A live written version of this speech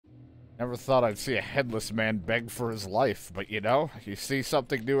Never thought I'd see a headless man beg for his life, but you know, you see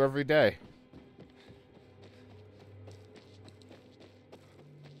something new every day.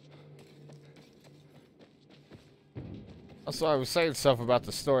 Also, I was saying stuff about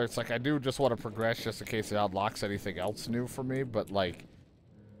the story. It's like I do just want to progress just in case it unlocks anything else new for me, but like,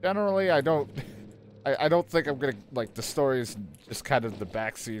 generally I don't... I don't think I'm gonna... Like, the story is just kind of the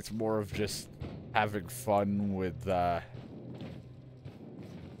backseat. It's more of just having fun with,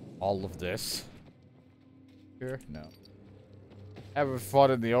 all of this. Here? No. Having fun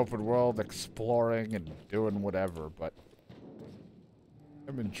in the open world, exploring and doing whatever, but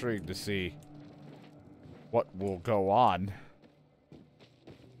I'm intrigued to see what will go on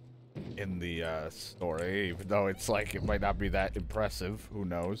in the story, even though it's like it might not be that impressive. Who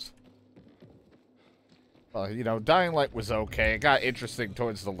knows? You know, Dying Light was okay. It got interesting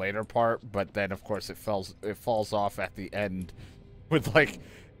towards the later part, but then of course it falls off at the end with like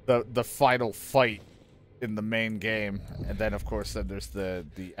the final fight in the main game, and then of course then there's the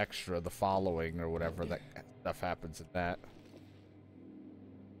extra, the following or whatever, that stuff happens in that.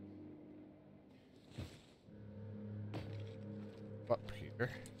 Up here.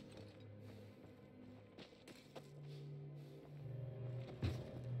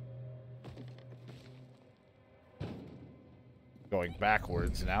 Going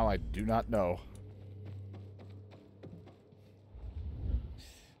backwards now, I do not know.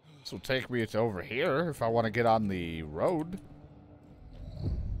 This will take me to over here if I want to get on the road.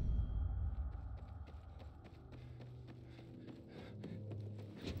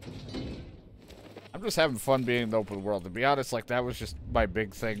 I'm just having fun being in the open world. To be honest, like, that was just my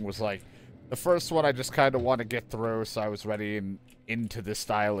big thing, was like, the first one I just kind of want to get through, so I was ready into this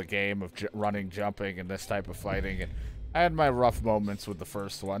style of game of running, jumping, and this type of fighting, and I had my rough moments with the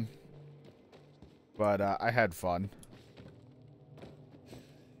first one. But, I had fun.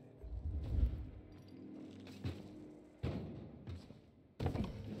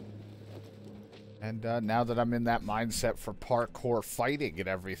 And now that I'm in that mindset for parkour fighting and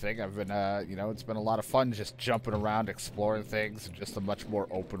everything, I've been, you know, it's been a lot of fun just jumping around, exploring things, and just a much more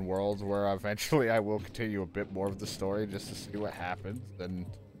open world where eventually I will continue a bit more of the story just to see what happens and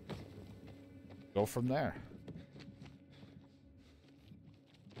go from there.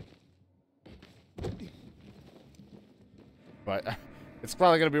 But it's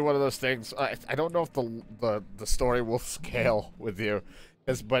probably going to be one of those things. I don't know if the story will scale with you.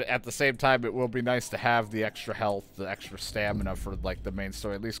 But at the same time, it will be nice to have the extra health, the extra stamina for like the main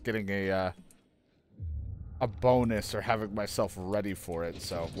story. At least getting a bonus or having myself ready for it.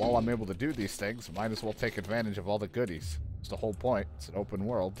 So while I'm able to do these things, might as well take advantage of all the goodies. It's the whole point. It's an open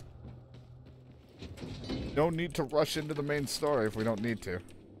world. No need to rush into the main story if we don't need to.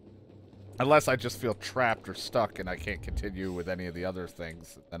 Unless I just feel trapped or stuck and I can't continue with any of the other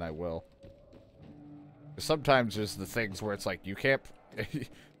things, then I will. Sometimes there's the things where it's like you can't... You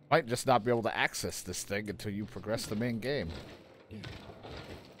might just not be able to access this thing until you progress the main game.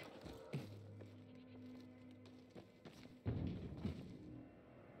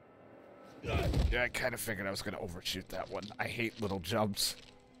 Yeah, I kind of figured I was going to overshoot that one. I hate little jumps.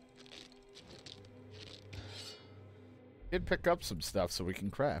 Did pick up some stuff so we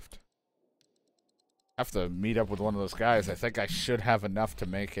can craft. Have to meet up with one of those guys. I think I should have enough to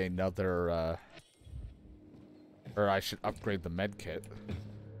make another, or I should upgrade the med kit.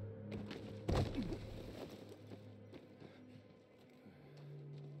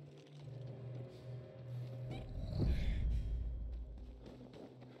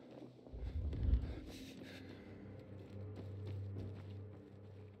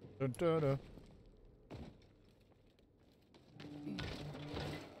 Dun, dun, dun.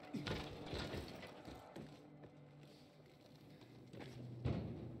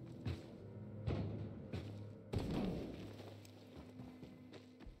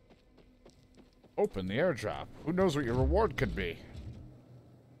 Open the airdrop. Who knows what your reward could be?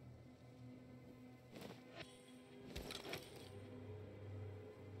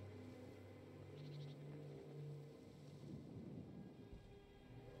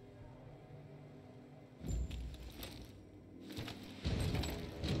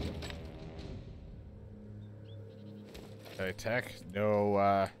 Okay, tech.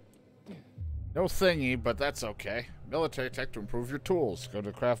 No, no thingy, but that's okay. Military tech to improve your tools. Go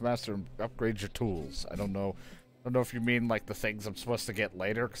to Craftmaster and upgrade your tools. I don't know if you mean like the things I'm supposed to get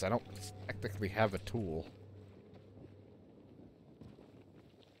later, because I don't technically have a tool.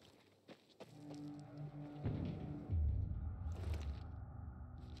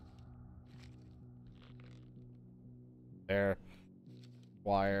 There.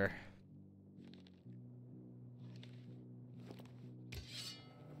 Wire.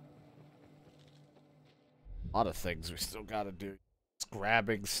 A lot of things we still gotta do. Just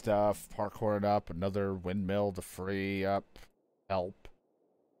grabbing stuff, parkouring up, another windmill to free up, help.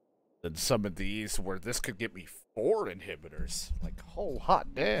 Then some of these where this could get me 4 inhibitors. Like, oh,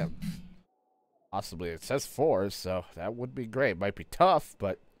 hot damn. Possibly it says 4, so that would be great. Might be tough,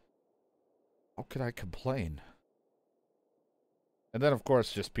 but how could I complain? And then, of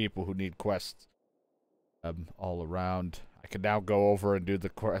course, just people who need quests all around. I can now go over and do the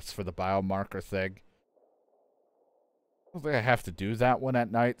quests for the biomarker thing. I don't think I have to do that one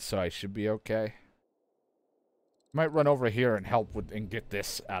at night, so I should be okay. Might run over here and help with and get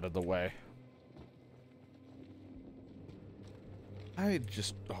this out of the way. I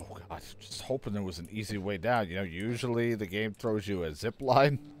just, oh god, just hoping there was an easy way down. You know, usually the game throws you a zip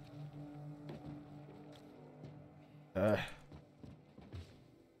line.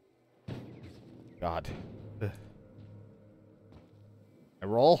 God. I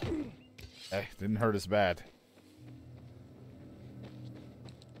roll? Hey, didn't hurt as bad.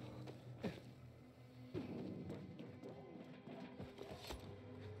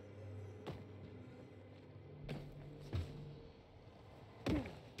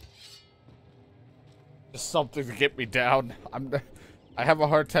 Just something to get me down. I have a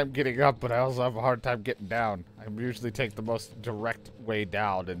hard time getting up, but I also have a hard time getting down. I usually take the most direct way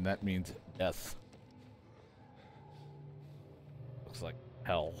down, and that means death. Looks like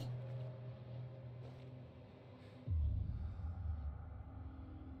hell.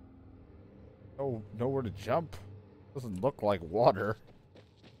 Oh, nowhere to jump. Doesn't look like water.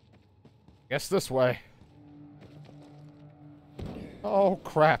 Guess this way. Oh,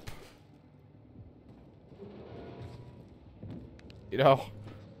 crap. You know,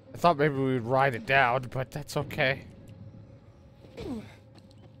 I thought maybe we would ride it down, but that's okay.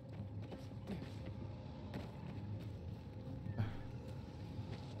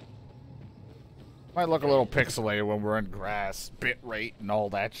 Might look a little pixelated when we're in grass, bit rate and all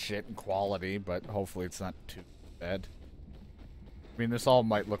that shit and quality, but hopefully it's not too bad. I mean, this all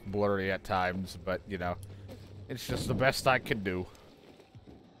might look blurry at times, but, you know, it's just the best I can do.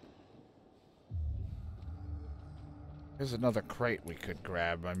 There's another crate we could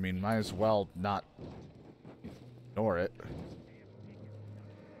grab. I mean, might as well not ignore it.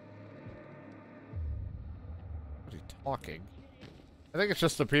 What are you talking? I think it's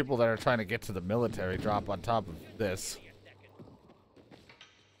just the people that are trying to get to the military drop on top of this.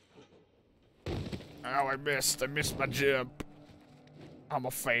 Oh, I missed. I missed my jump. I'm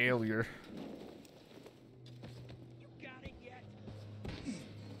a failure.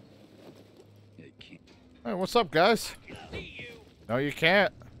 Hey, what's up, guys? No, you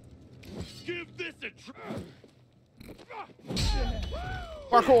can't. Give this a try.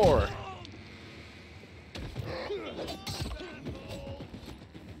 Parkour.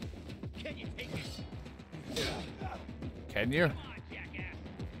 Can you take it? Can you?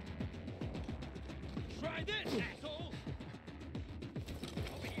 Try this, asshole.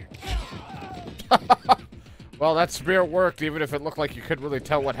 Well, that spear worked, even if it looked like you couldn't really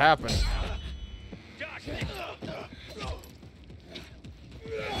tell what happened.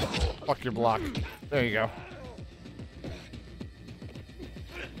 Fuck your block. There you go.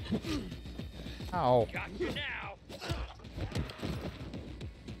 Ow.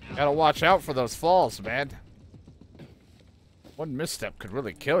 Gotta watch out for those falls, man. One misstep could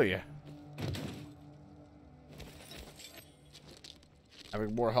really kill you.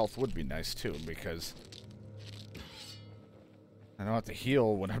 Having more health would be nice too, because I don't have to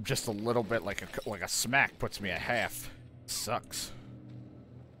heal when I'm just a little bit like a smack puts me at half. Sucks.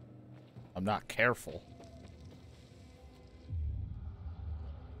 I'm not careful.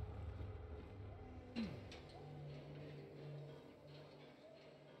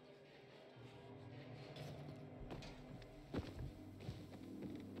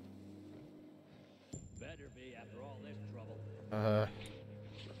 Better be after all this trouble.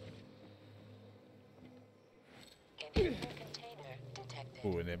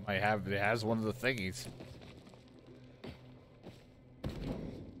 Ooh, and it has one of the thingies.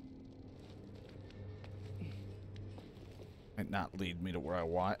 Might not lead me to where I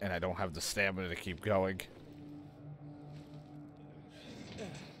want, and I don't have the stamina to keep going.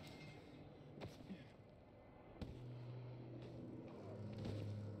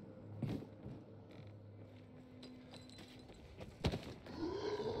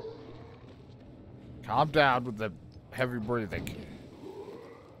 Calm down with the heavy breathing.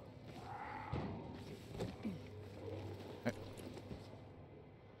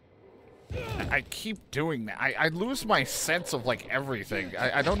 I keep doing that. I lose my sense of, like, everything.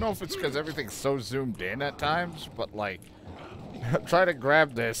 I don't know if it's because everything's so zoomed in at times, but, like, try to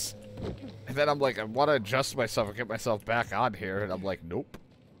grab this, And then I'm like, I want to adjust myself and get myself back on here, and I'm like, nope.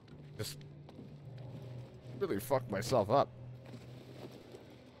 Just really fucked myself up.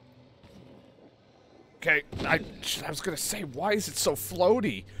 Okay, I was gonna say, why is it so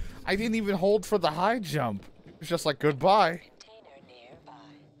floaty? I didn't even hold for the high jump. It was just like, goodbye.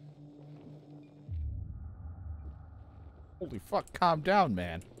 Holy fuck, calm down,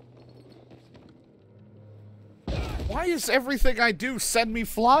 man. Why is everything I do send me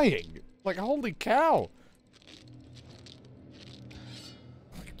flying? Like, holy cow.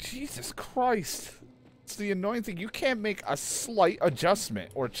 Like, Jesus Christ. It's the annoying thing. You can't make a slight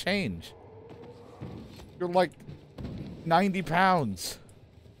adjustment or change. You're like 90 pounds.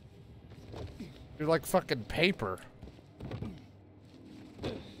 You're like fucking paper.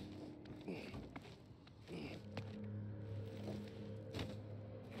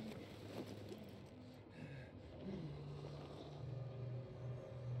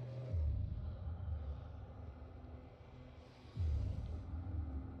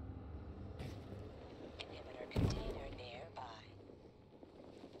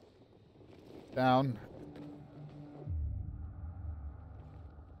 Down.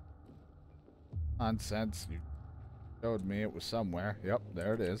 Nonsense. You showed me it was somewhere. Yep,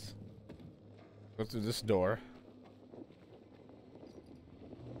 there it is. Go through this door.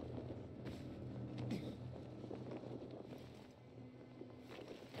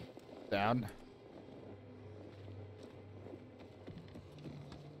 Down.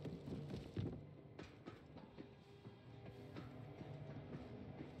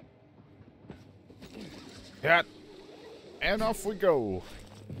 Yeah. And off we go.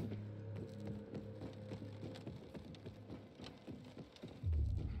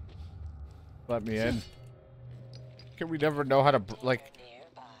 Let me in. Can we never know how to, like,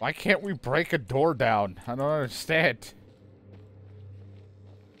 why can't we break a door down? I don't understand.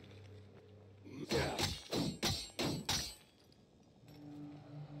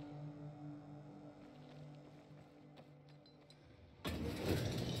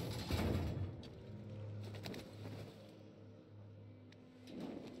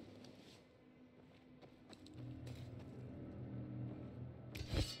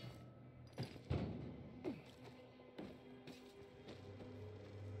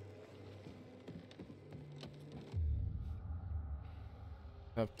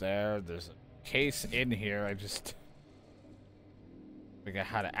 Up there, there's a case in here. I just figure out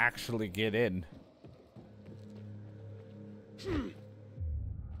how to actually get in. Inhibitor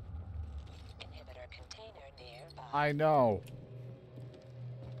container nearby. I know.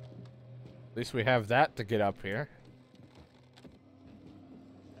 At least we have that to get up here.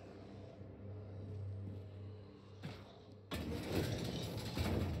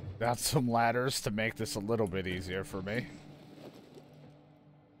 Got some ladders to make this a little bit easier for me.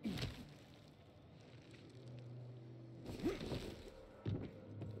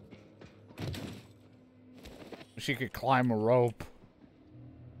 She could climb a rope.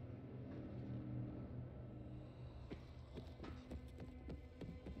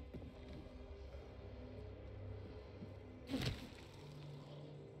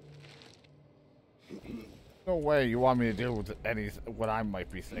 No way you want me to deal with what I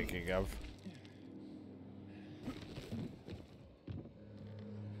might be thinking of.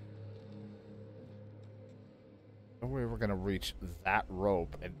 No way we're gonna reach that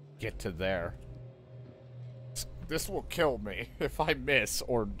rope and get to there. This will kill me if I miss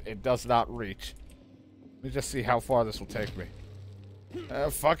or it does not reach. Let me just see how far this will take me.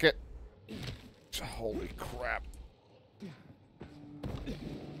 Fuck it. Holy crap.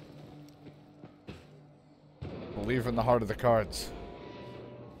 Believe in the heart of the cards.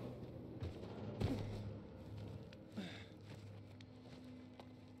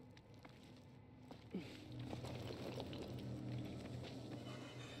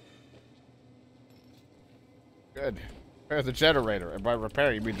 Good. Repair the generator. And by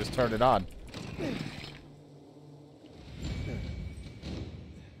repair, you mean just turn it on.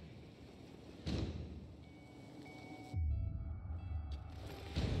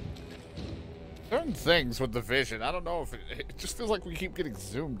 Certain things with the vision, I don't know if it just feels like we keep getting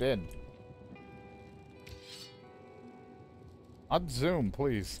zoomed in. Unzoom,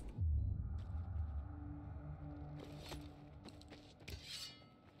 please.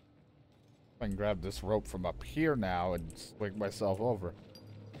 I can grab this rope from up here now and swing myself over.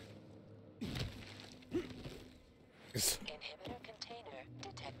 Inhibitor container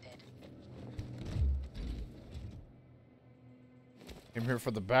detected. Came here for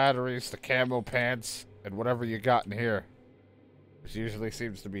the batteries, the camo pants, and whatever you got in here. Which usually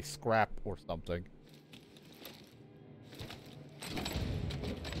seems to be scrap or something.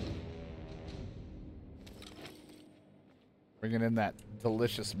 Bringing in that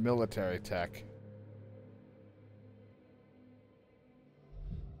delicious military tech.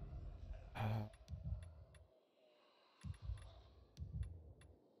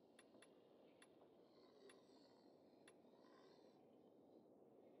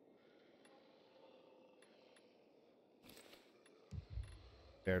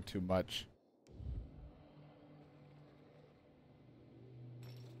 Care too much.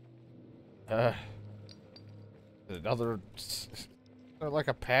 Another, like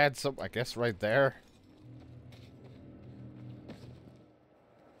a pad, some I guess right there.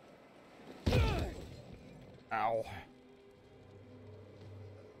 Ow.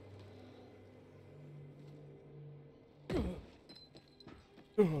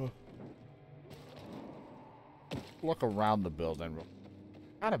 Look around the building.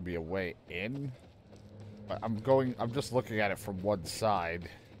 Gotta be a way in. But I'm just looking at it from one side.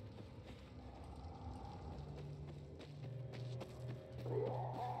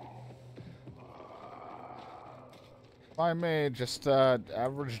 By me, just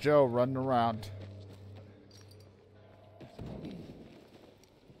average Joe running around.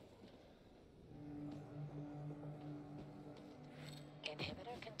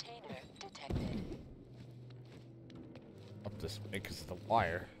 Inhibitor container detected. Up this way because of the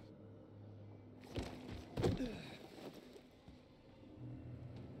wire.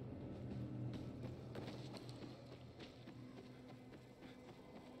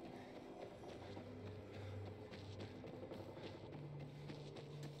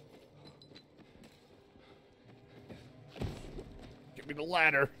 Give me the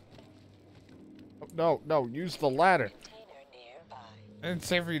ladder. Oh, no, use the ladder. Container nearby. I didn't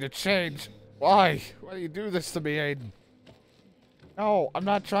say for you to change. Why? Why do you do this to me, Aiden? No, I'm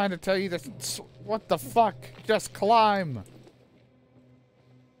not trying to tell you this. What the fuck? Just climb.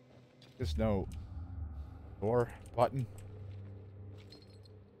 There's no door button.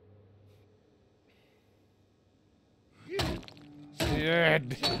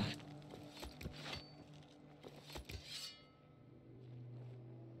 Shit.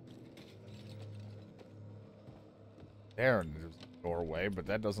 There's a doorway, but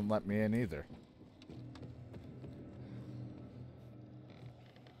that doesn't let me in either.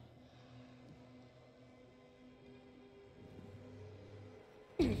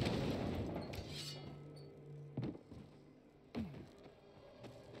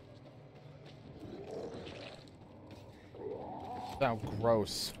 Sound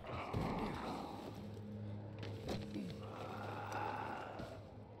gross.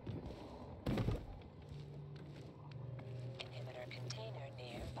 Inhibitor container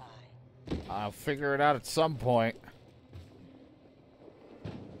nearby. I'll figure it out at some point.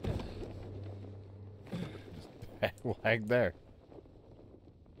 Lag there.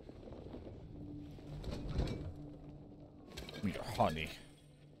 Give me your honey.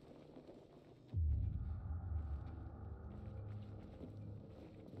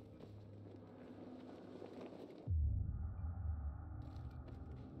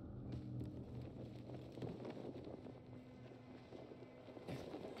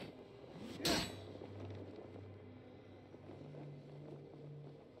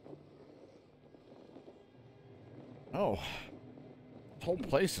 Oh, the whole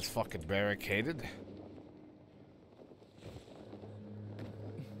place is fucking barricaded.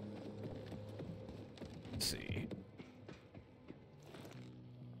 Let's see.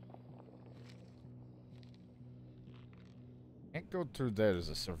 Can't go through there as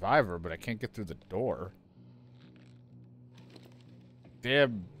a survivor, but I can't get through the door.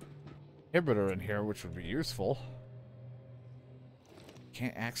 Damn inhibitor in here, which would be useful.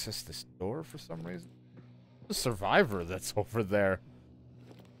 Can't access this door for some reason. The survivor that's over there.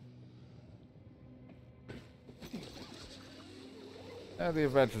 The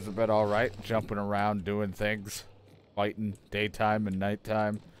adventures have been alright. Jumping around, doing things. Fighting daytime and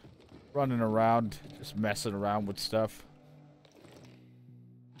nighttime. Running around, just messing around with stuff.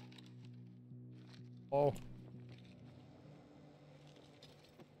 Oh.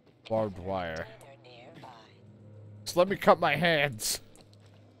 Barbed wire. Container nearby. Just let me cut my hands.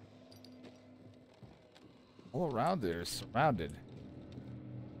 All around there is surrounded.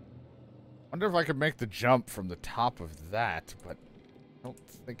 Wonder if I could make the jump from the top of that, but I don't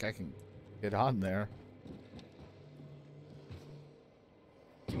think I can get on there.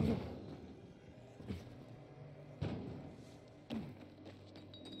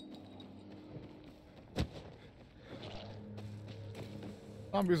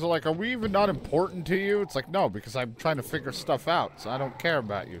 Zombies are like, are we even not important to you? It's like, no, because I'm trying to figure stuff out, so I don't care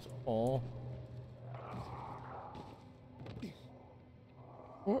about you. Oh.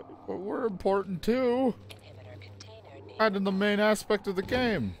 But we're important too. Inhibitor container nearby. Right in the main aspect of the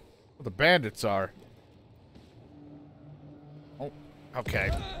game. Where the bandits are. Oh, okay.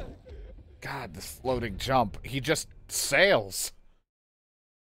 God, this floating jump. He just sails.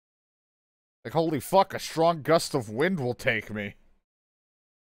 Like, holy fuck, a strong gust of wind will take me.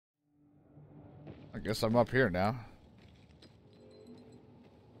 I guess I'm up here now.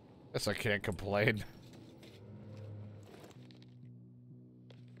 Guess I can't complain.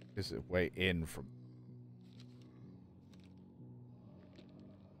 Is it way in from...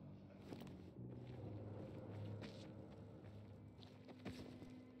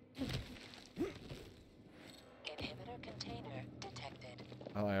 Inhibitor container detected.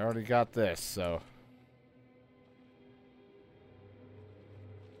 Well, I already got this, so...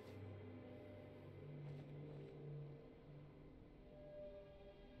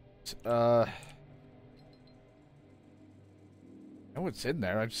 I know it's in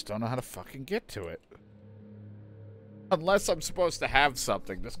there, I just don't know how to fucking get to it. Unless I'm supposed to have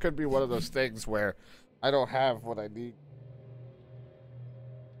something. This could be one of those things where I don't have what I need.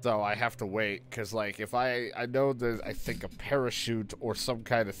 So I have to wait, because, like, if I know there's, I think, a parachute or some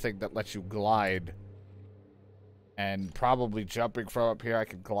kind of thing that lets you glide. And probably jumping from up here, I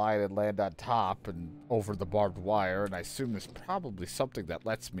can glide and land on top and over the barbed wire. And I assume there's probably something that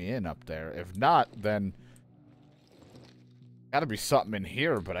lets me in up there. If not, then... gotta be something in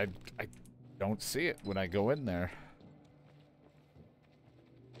here, but I don't see it when I go in there.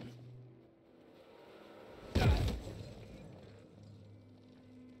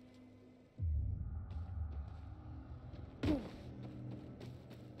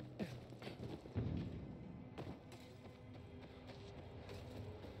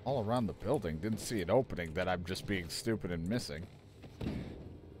 All around the building. Didn't see an opening that I'm just being stupid and missing.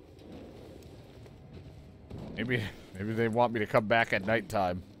 Maybe they want me to come back at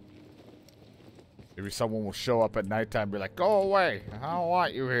nighttime. Maybe someone will show up at nighttime and be like, go away. I don't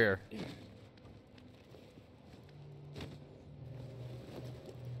want you here.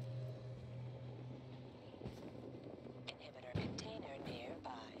 Inhibitor container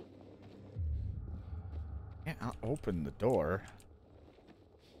nearby. Yeah, I'll open the door.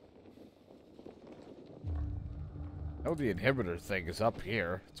 I know the inhibitor thing is up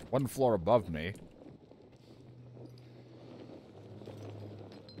here. It's one floor above me.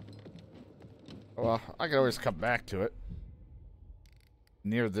 Well, I can always come back to it.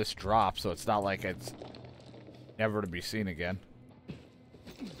 Near this drop, so it's not like it's never to be seen again.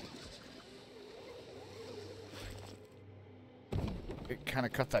 It kind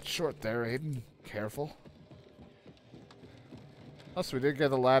of cut that short there, Aiden. Careful. Plus, we did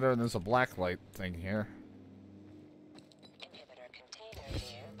get a ladder, and there's a black light thing here. Inhibitor container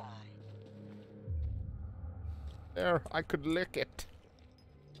nearby. There, I could lick it.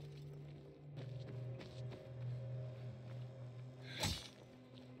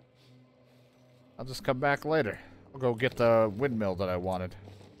 I'll just come back later. I'll go get the windmill that I wanted.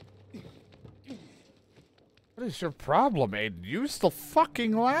 What is your problem, Aiden? Use the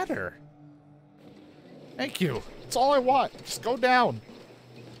fucking ladder. Thank you. That's all I want. Just go down.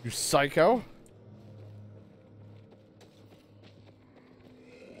 You psycho.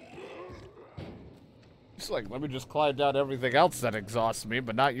 It's like, let me just climb down everything else that exhausts me,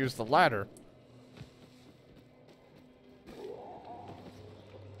 but not use the ladder.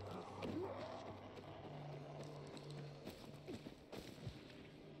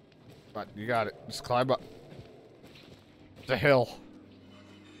 But you got it. Just climb up the hill.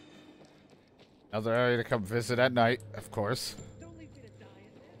 Another area to come visit at night, of course. Don't leave me to die in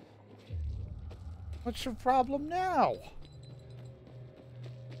there. What's your problem now?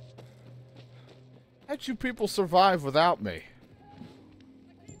 How'd you people survive without me? I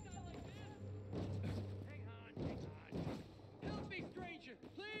can't die like this. Hang on. Help me, stranger,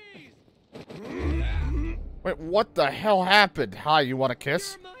 please. Wait, what the hell happened? Hi, you want a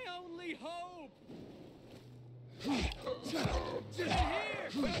kiss? You're my only hope. Here,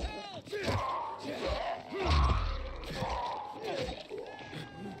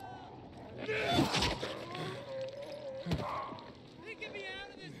 help. Get me out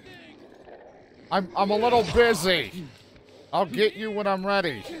of this thing. I'm a little busy. I'll get you when I'm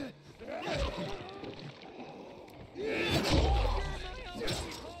ready.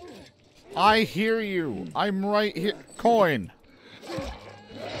 I hear you. I'm right here. Coin.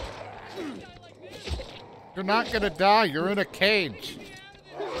 You're not gonna die. You're in a cage.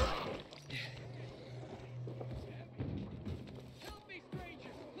 Help me,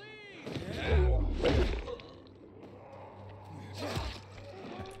 stranger, please.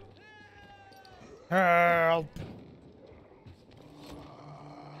 Help.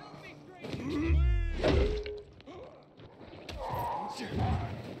 Help me, stranger, please.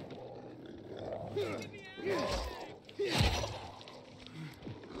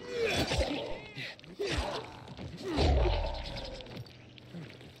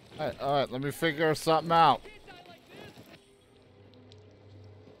 Alright, let me figure something out. Can't die like this.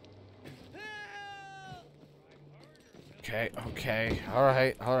 Help! Okay.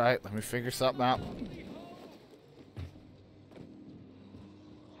 Alright. Let me figure something out.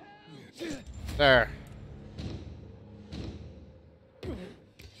 There.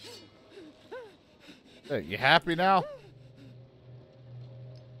 Hey, you happy now?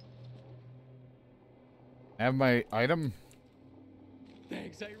 Have my item?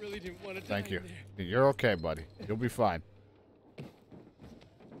 Thanks, I really didn't want to die. Thank you. in there. You're okay, buddy. You'll be fine.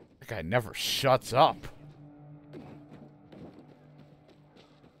 That guy never shuts up.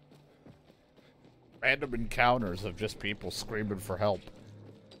 Random encounters of just people screaming for help.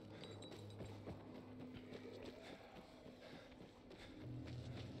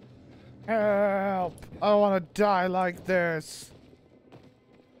 Help! I don't want to die like this.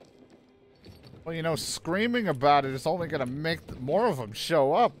 Well, you know, screaming about it is only going to make more of them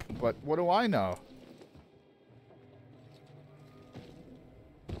show up, but what do I know?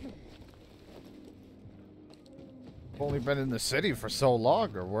 I've only been in the city for so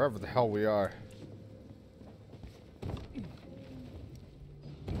long, or wherever the hell we are.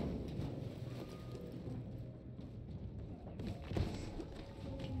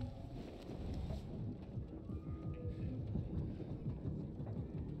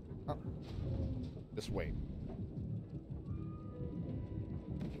 Oh. Just wait.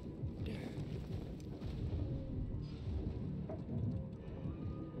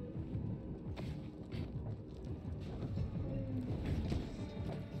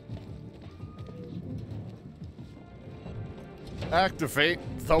 Activate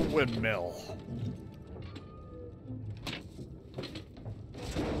the windmill.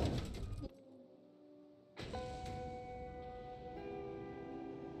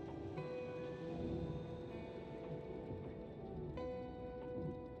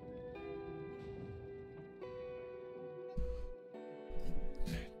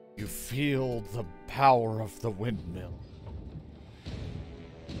 You feel the power of the windmill.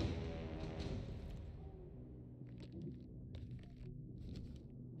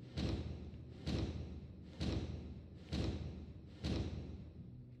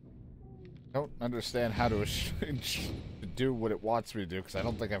 Don't understand how to do what it wants me to do, because I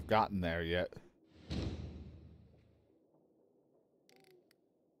don't think I've gotten there yet.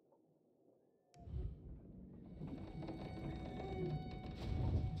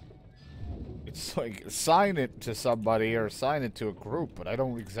 It's like, assign it to somebody or assign it to a group, but I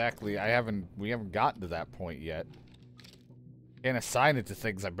don't exactly, we haven't gotten to that point yet. Can't assign it to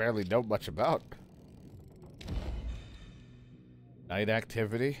things I barely know much about. Night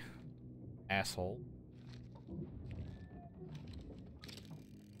activity. Asshole.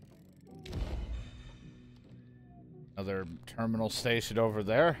 Another terminal station over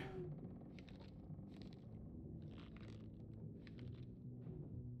there.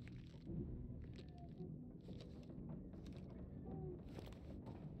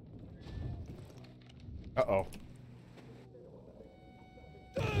 Uh-oh.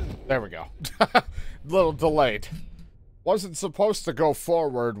 There we go. Little delayed. Wasn't supposed to go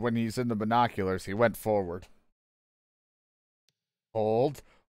forward when he's in the binoculars. He went forward. Hold.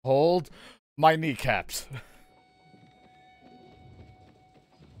 Hold. My kneecaps.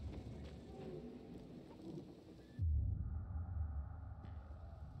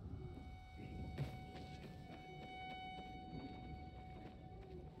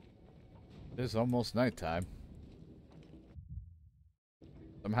 It is almost nighttime.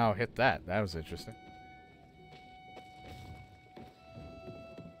 Somehow hit that. That was interesting.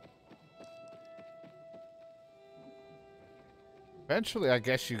 Eventually, I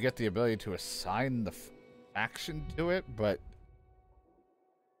guess you get the ability to assign the action to it, but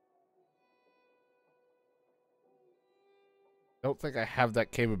I don't think I have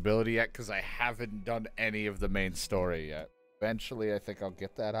that capability yet because I haven't done any of the main story yet. Eventually, I think I'll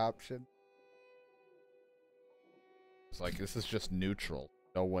get that option. It's like, this is just neutral.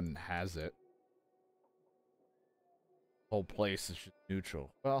 No one has it. The whole place is just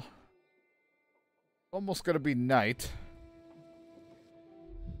neutral. Well, almost gonna be night.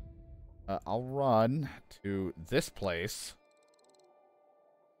 I'll run to this place.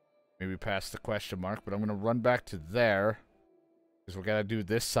 Maybe past the question mark, but I'm going to run back to there. Because we're going to do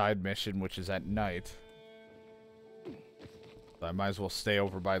this side mission, which is at night. So I might as well stay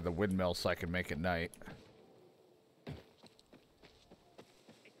over by the windmill so I can make it night.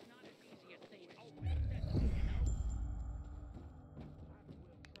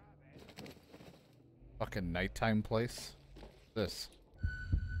 Fucking nighttime place. This.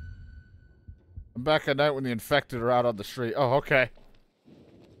 I'm back at night when the infected are out on the street. Oh, okay.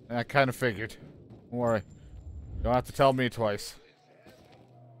 I kind of figured. Don't worry. You don't have to tell me twice. You're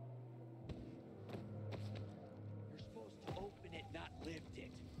supposed to open it, not lift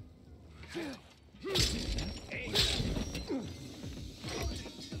it.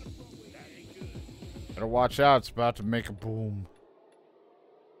 Better watch out. It's about to make a boom.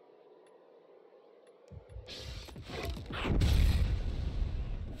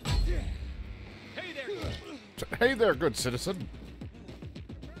 Hey there! Hey there, good citizen.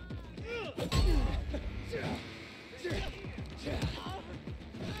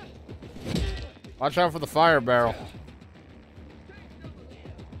 Watch out for the fire barrel.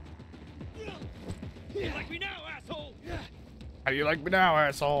 You like me now, asshole? How do you like me now,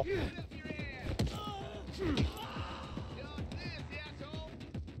 asshole?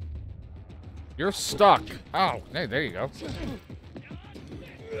 You're stuck. Oh, hey, there you go.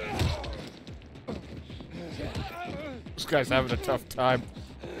 This guy's having a tough time.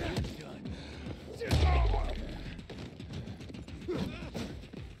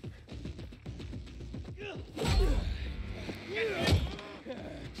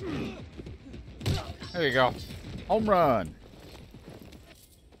 There you go. Home run.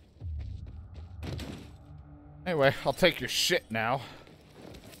 Anyway, I'll take your shit now.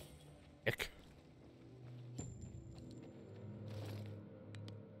 Ick.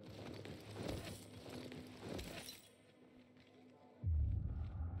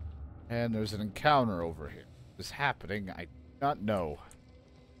 And there's an encounter over here. What is happening? I do not know.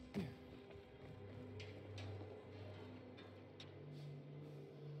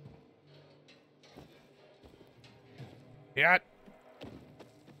 Yet.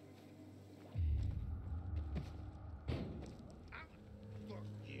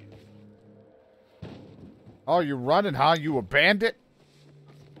 Oh, you running, huh? You a bandit?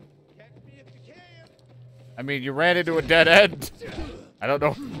 I mean, you ran into a dead end. I don't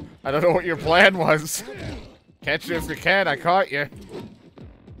know what your plan was. Catch you if you can. I caught you.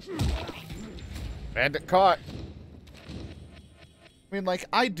 Bandit caught. I mean, like,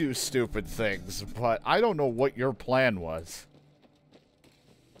 I do stupid things, but I don't know what your plan was.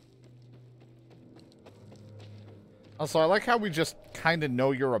 Also, I like how we just kind of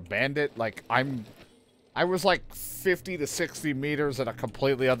know you're a bandit. Like, I was like 50 to 60 meters in a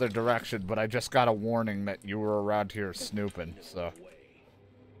completely other direction, but I just got a warning that you were around here snooping, so.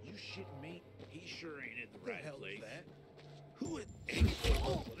 You shitting me? He sure ain't in the right place. Who is...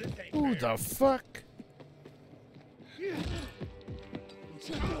 Oh, this ain't Who fair. the fuck?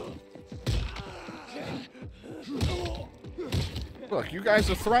 Look, you guys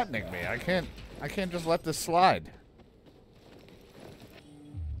are threatening me. I can't just let this slide.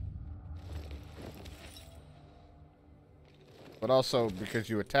 But also, because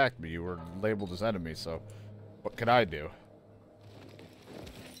you attacked me, you were labeled as enemy, so what could I do?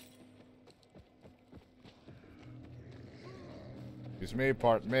 Excuse me,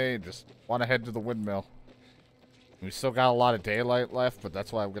 pardon me, just want to head to the windmill. We still got a lot of daylight left, but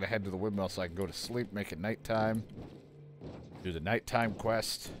that's why I'm going to head to the windmill so I can go to sleep, make it nighttime. Do the nighttime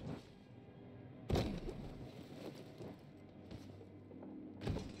quest.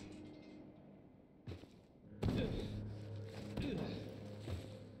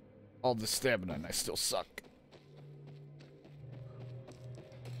 All the stamina and I still suck.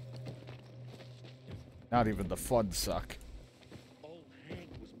 Not even the fun suck. Old Hank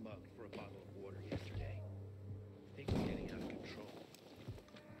was mugged for a bottle of water yesterday. Things are getting out of control.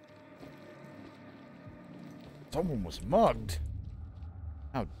 Someone was mugged.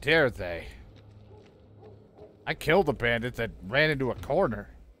 How dare they? I killed a bandit that ran into a corner.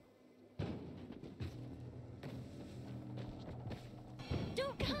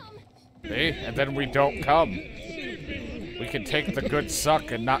 Don't come. See? And then we don't come. We can take the good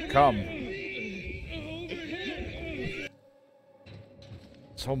suck and not come.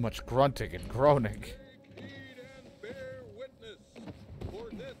 So much grunting and groaning.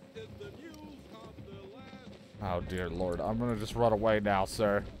 Oh dear Lord, I'm gonna just run away now,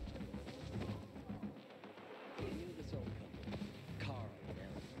 sir.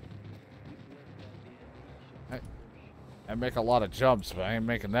 I make a lot of jumps, but I ain't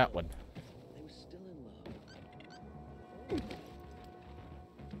making that one.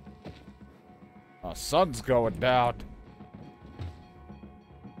 Oh, sun's going down.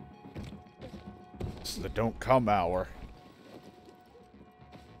 This is the don't come hour.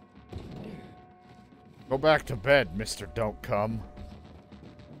 Go back to bed, Mr. Don't Come.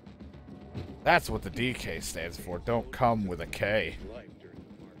 That's what the DK stands for. Don't come with a K. Life during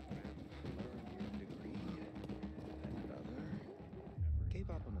the Mark Learned your degree. Another. Gave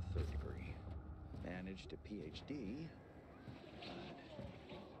up on the third degree. Managed a PhD.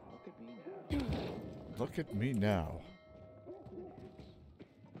 But Look at me now.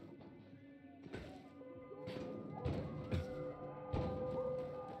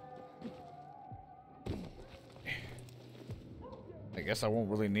 I guess I won't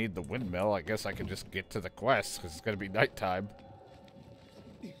really need the windmill. I guess I can just get to the quest, because it's going to be nighttime.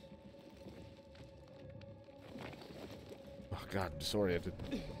 Oh god, I'm disoriented.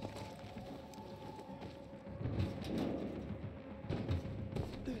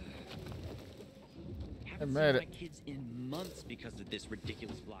 Haven't made seen it. my kids in months because of this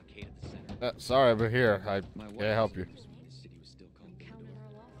ridiculous blockade at the center. Sorry, but here, I My can't wife help was you. the first when this city was still called Pandora.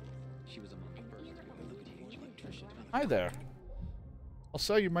 She was among the first to become a teenage electrician. Hi there. I'll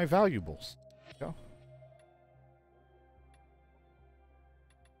sell you my valuables. Go.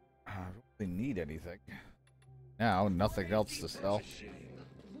 I don't really need anything. Now, nothing else to sell.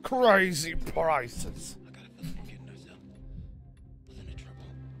 Crazy prices. I gotta feel like we're getting ourselves into trouble.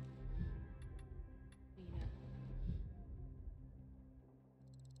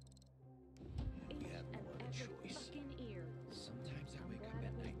 We have no other choice. Sometimes I wake up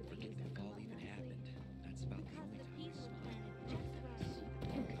at night and forget the fall even happened. That's about the only time I smile.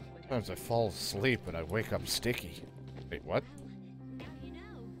 Sometimes I fall asleep and I wake up sticky. Wait, what? Now you know.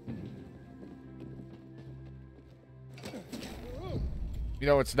 You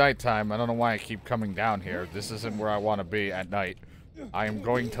know, it's nighttime. I don't know why I keep coming down here. This isn't where I want to be at night. I am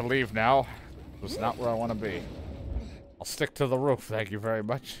going to leave now. It's not where I want to be. I'll stick to the roof, thank you very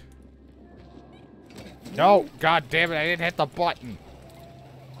much. No! God damn it, I didn't hit the button!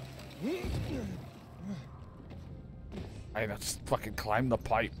 I just fucking climb the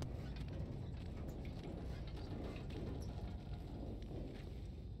pipe.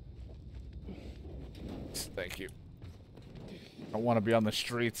 Thank you. I don't want to be on the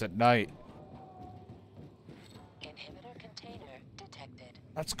streets at night. Inhibitor container detected.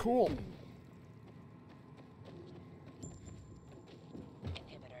 That's cool.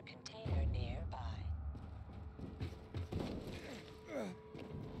 Inhibitor container nearby.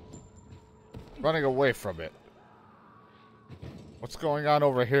 Running away from it. What's going on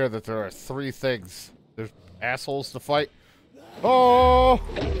over here that there are 3 things? There's assholes to fight? Oh!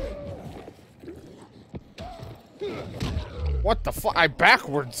 What the fuck? I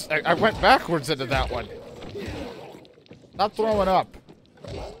went backwards into that one. Not throwing up.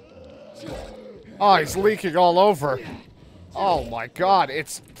 Oh, he's leaking all over. Oh my god,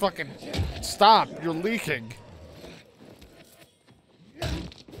 it's fucking... Stop, you're leaking.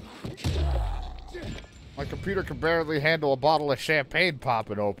 My computer can barely handle a bottle of champagne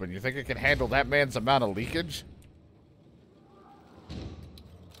popping open. You think it can handle that man's amount of leakage?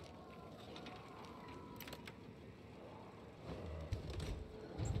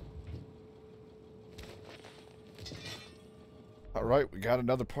 Alright, we got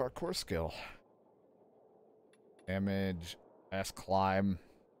another parkour skill. Damage, fast climb.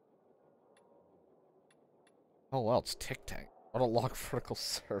 Oh well, it's tic-tac. Auto lock vertical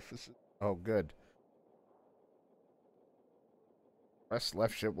surfaces. Oh, good. Press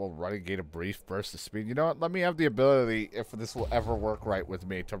left shift while running, gain a brief burst of speed. You know what? Let me have the ability, if this will ever work right with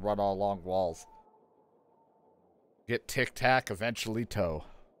me, to run all along walls. Get tic-tac, eventually tow.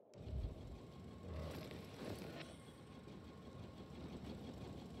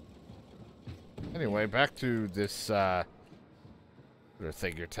 Anyway, back to this, other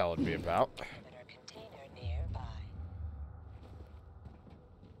thing you're telling me about. Inhibitor container nearby.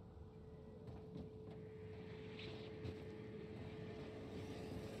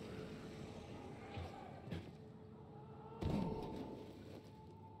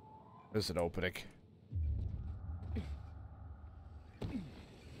 There's an opening.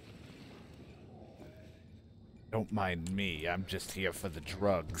 Don't mind me, I'm just here for the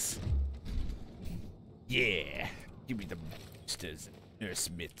drugs. Yeah, give me the monsters and nurse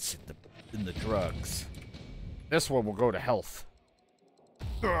mitts and the drugs. This one will go to health.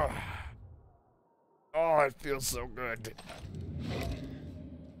 Ugh. Oh, it feels so good.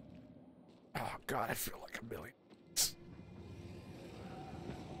 Oh god, I feel like a million.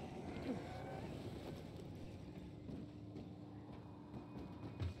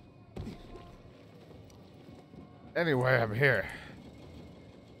 Anyway, I'm here.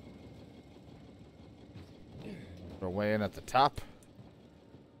 We're way in at the top?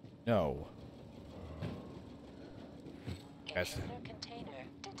 No. Yes. Inhibitor container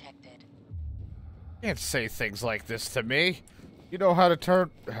detected. Can't say things like this to me. You know how to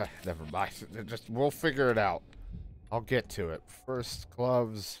turn... Never mind. Just, we'll figure it out. I'll get to it. First,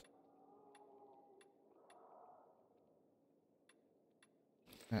 gloves.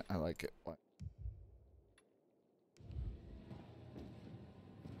 I like it. What?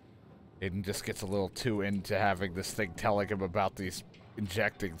 Aiden just gets a little too into having this thing telling him about these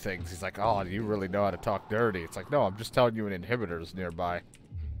injecting things. He's like, oh, you really know how to talk dirty. It's like, no, I'm just telling you an inhibitor's nearby.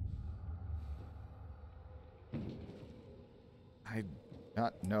 I do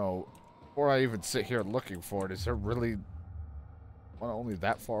not know. Before I even sit here looking for it, is there really one only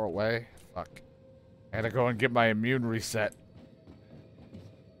that far away? Fuck. I gotta go and get my immune reset.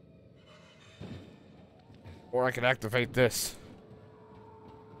 Or I can activate this.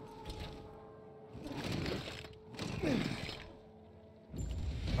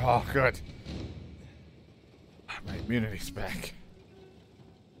 Oh, good. My immunity's back.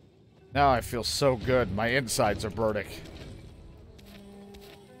 Now I feel so good. My insides are burning.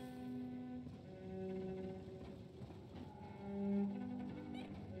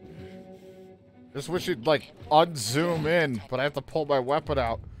 Just wish you'd, like, unzoom in, but I have to pull my weapon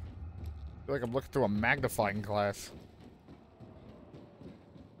out. I feel like I'm looking through a magnifying glass.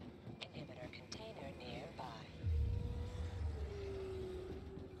 Inhibitor container nearby.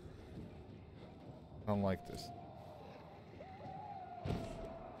 I don't like this.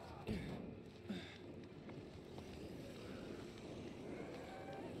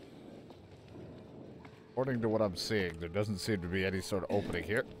 According to what I'm seeing, there doesn't seem to be any sort of opening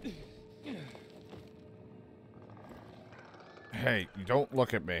here. Hey, you don't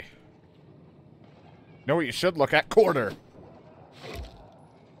look at me. You know what you should look at? Corner!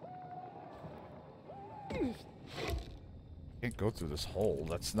 Can't go through this hole.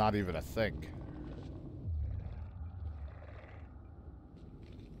 That's not even a thing.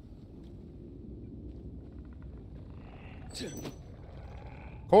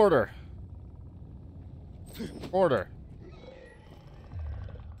 Quarter. Quarter.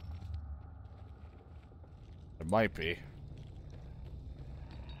 It might be.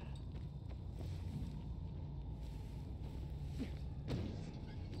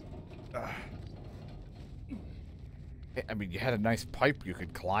 I mean, you had a nice pipe you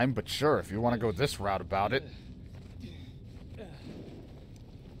could climb, but sure, if you want to go this route about it.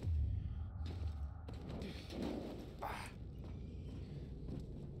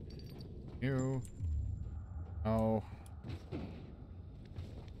 You. Oh.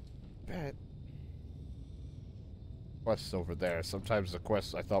 Bet. Quest's over there. Sometimes the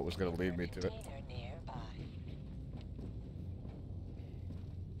quest I thought was going to lead me to it. Container nearby.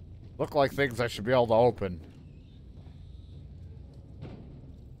 Look like things I should be able to open.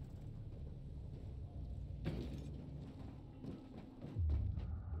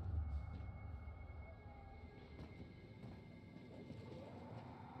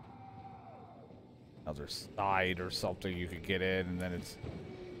 Another side or something you could get in, and then it's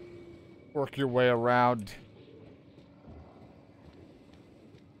work your way around.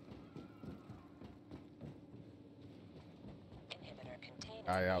 Inhibitor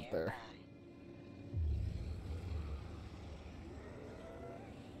container Guy out there.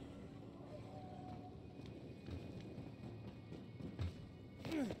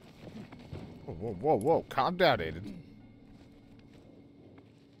 Whoa, whoa, whoa, whoa. Calm down, Aiden.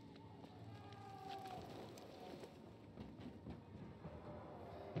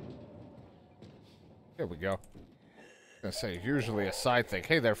 There we go. I was gonna say, usually a side thing.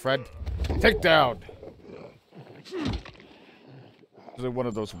 Hey there, Fred. Take down! Usually one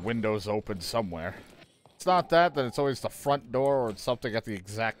of those windows open somewhere. It's not that, then it's always the front door or it's something at the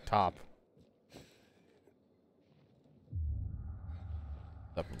exact top.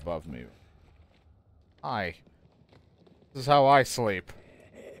 Up above me. Hi. This is how I sleep.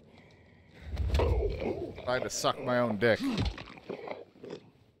 Trying to suck my own dick.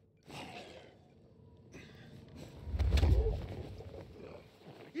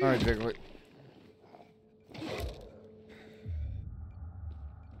 Alright, Diglett.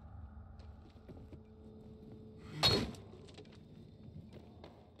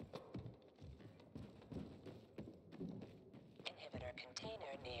 Inhibitor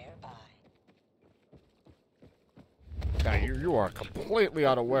container nearby. Now, you are completely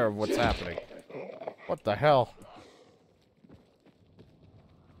unaware of what's happening. What the hell?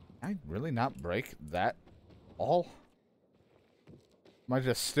 Can I really not break that all? Am I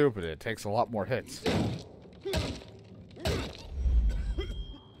just stupid? It takes a lot more hits.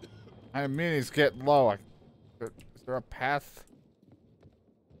 I mean, he's getting low. Is there a path?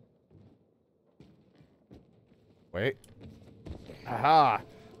 Wait. Aha!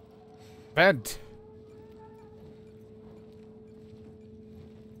 Vent!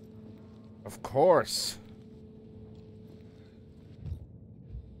 Of course.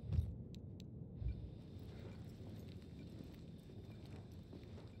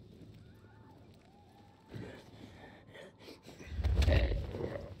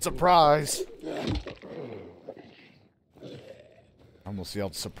 Surprise! I almost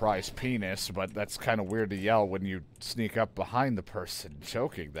yelled surprise penis, but that's kind of weird to yell when you sneak up behind the person,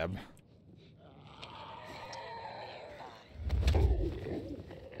 choking them.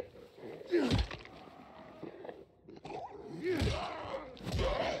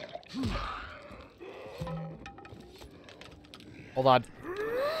 Hold on.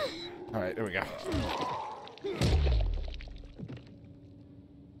 Alright, there we go.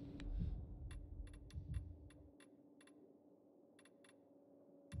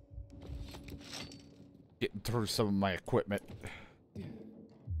 Getting through some of my equipment.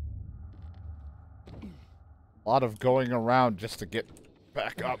 A lot of going around just to get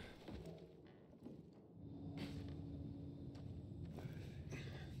back up.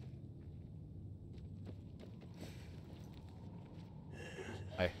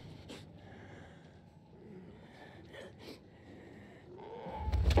 Hey.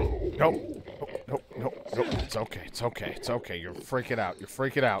 Nope. Nope. It's okay. It's okay. It's okay. You're freaking out. You're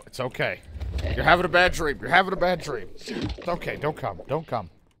freaking out. It's okay. You're having a bad dream. You're having a bad dream. It's okay. Don't come. Don't come.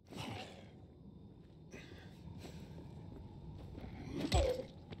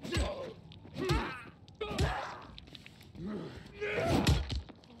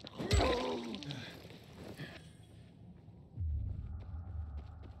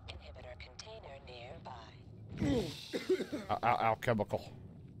 Inhibitor container nearby. Alchemical.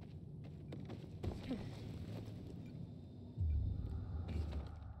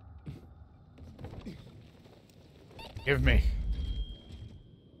 Give me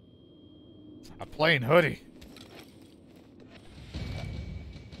a plain hoodie.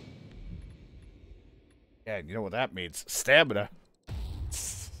 Yeah, you know what that means. Stamina.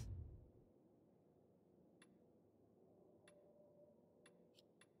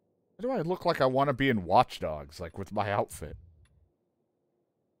 Why do I look like I want to be in Watch Dogs, like with my outfit?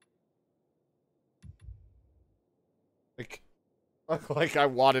 Like, look like I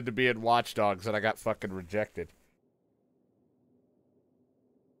wanted to be in Watch Dogs and I got fucking rejected.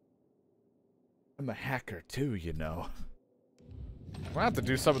 I'm a hacker too, you know. I'm gonna have to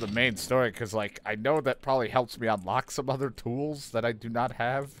do some of the main story because, like, I know that probably helps me unlock some other tools that I do not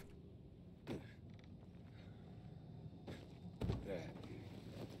have.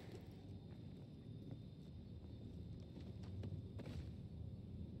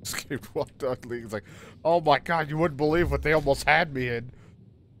 Escaped Watch Dog League. It's like, oh my god, you wouldn't believe what they almost had me in.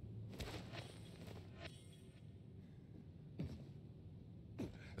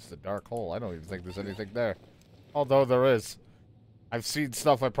 It's a dark hole. I don't even think there's anything there. Although there is. I've seen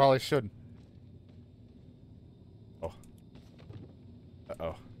stuff I probably shouldn't. Oh.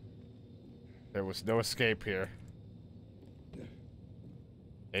 Uh-oh. There was no escape here.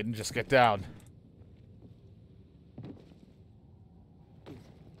 Aiden, just get down.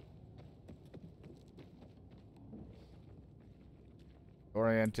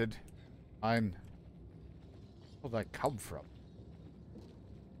 Oriented. Fine. Where did I come from?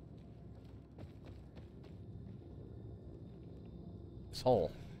 This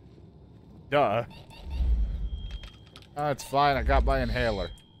hole. Duh. It's fine. I got my inhaler.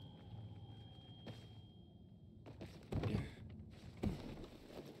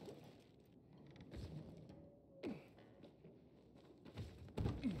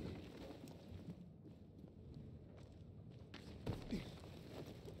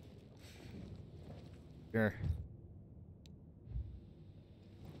 Here.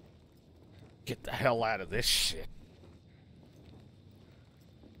 Get the hell out of this shit.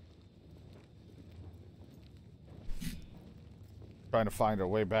 Trying to find our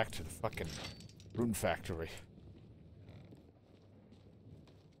way back to the fucking rune factory.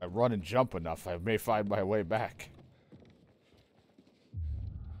 I run and jump enough, I may find my way back.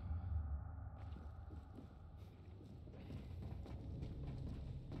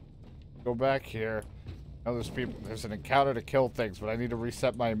 Go back here. Oh, there's an encounter to kill things, but I need to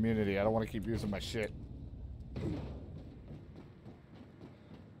reset my immunity. I don't want to keep using my shit.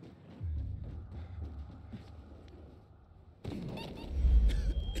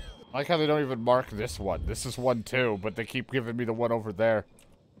 I like how they don't even mark this one. This is one too, but they keep giving me the one over there.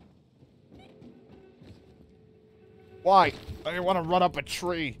 Why? I didn't want to run up a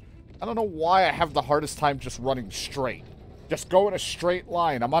tree. I don't know why I have the hardest time just running straight. Just go in a straight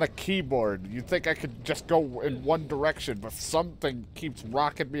line. I'm on a keyboard. You'd think I could just go in one direction, but something keeps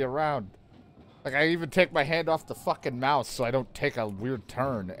rocking me around. Like, I even take my hand off the fucking mouse so I don't take a weird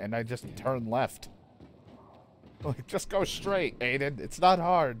turn, and I just turn left. Like, just go straight, Aiden. It's not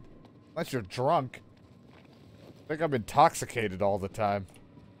hard. Unless you're drunk. I think I'm intoxicated all the time.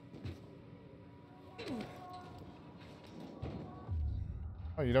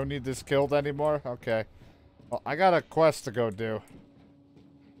 Oh, Oh, you don't need this killed anymore? Okay. Well, I got a quest to go do.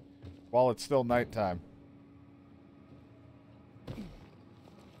 While it's still nighttime.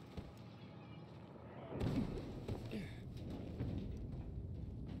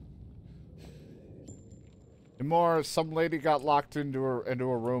 More, some lady got locked into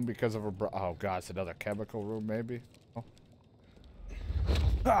a room because of her oh god, it's another chemical room maybe. Oh.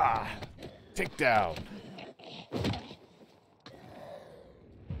 Ah, take down.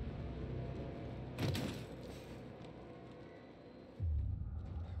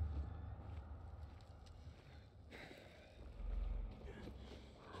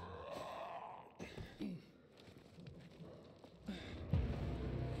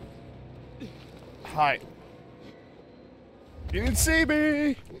 Hi. You didn't see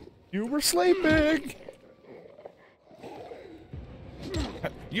me! You were sleeping!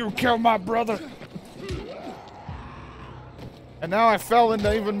 You killed my brother! And now I fell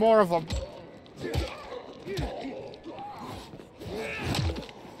into even more of them.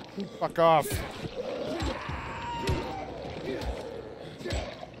 Fuck off.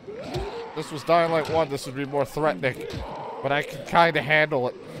 This was Dying Light 1, this would be more threatening. But I can kinda handle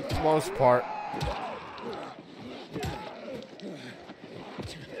it, for the most part.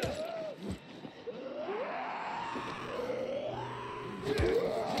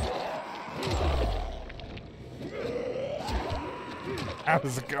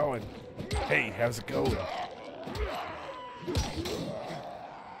 How's it going? Hey, how's it going?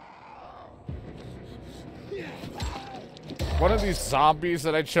 One of these zombies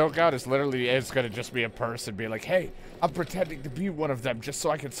that I choke out is literally gonna just be a person being like, hey, I'm pretending to be one of them just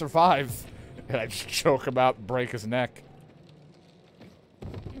so I can survive. And I just choke him out and break his neck.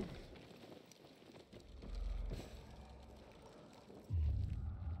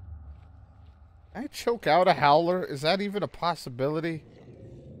 Can I choke out a howler? Is that even a possibility?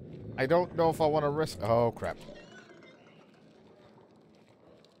 I don't know if I want to risk. Oh, crap.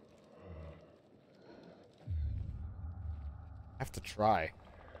 I have to try.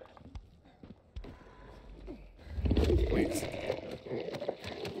 Please.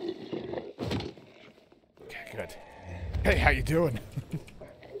 Okay, good. Hey, how you doing?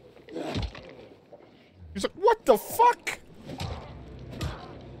 He's like, what the fuck?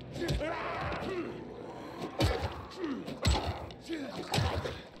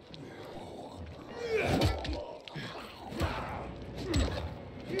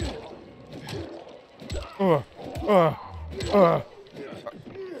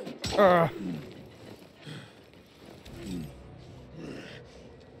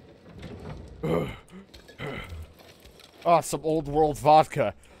 Oh, some old world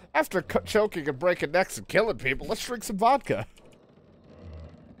vodka. After choking and breaking necks and killing people, let's drink some vodka.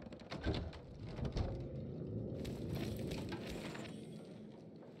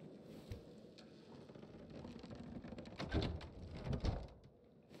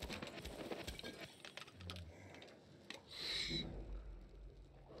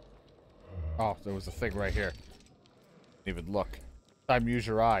 Oh, there was a thing right here. Didn't even look. Time to use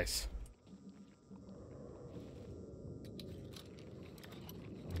your eyes.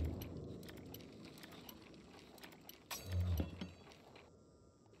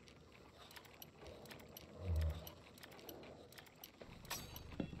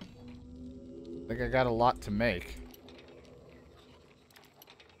 I think I got a lot to make.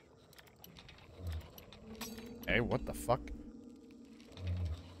 Hey, what the fuck?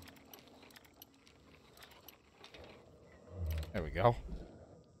 There we go.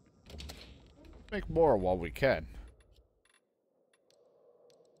 Make more while we can.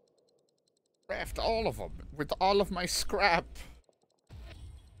 Craft all of them with all of my scrap.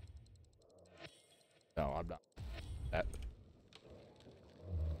 No, I'm not. That.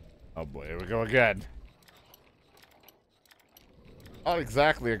 Oh boy, here we go again. Not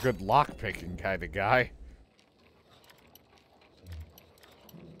exactly a good lockpicking kind of guy.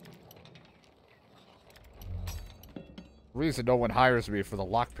 Reason no one hires me for the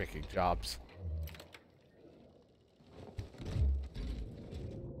lockpicking jobs.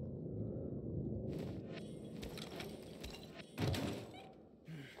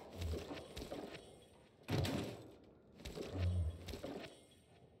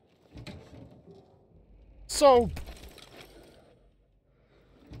 Soap!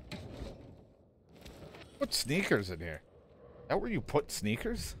 Put sneakers in here. Is that where you put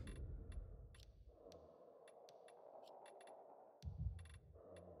sneakers?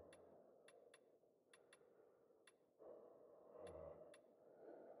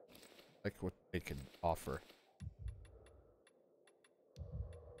 Like what they can offer.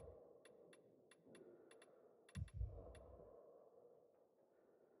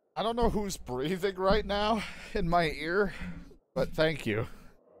 I don't know who's breathing right now in my ear, but thank you.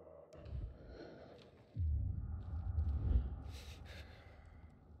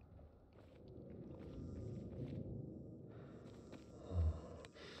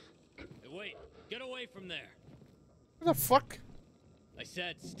 Hey, wait! Get away from there! What the fuck? I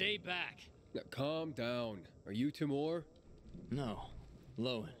said stay back! Now, calm down. Are you Timur? No.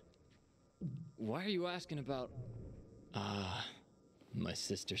 Lowen. Why are you asking about... my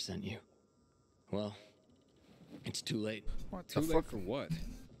sister sent you. Well, it's too late. What Too the late fuck? for what?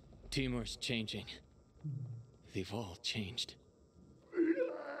 Timur's changing. They've all changed.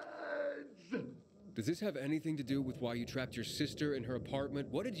 Does this have anything to do with why you trapped your sister in her apartment?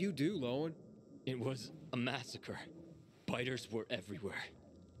 What did you do, Lowen? It was a massacre. Biters were everywhere.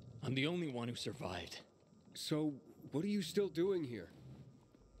 I'm the only one who survived. So, what are you still doing here?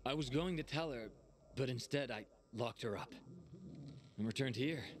 I was going to tell her, but instead I locked her up. And returned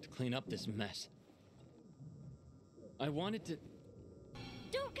here to clean up this mess. I wanted to...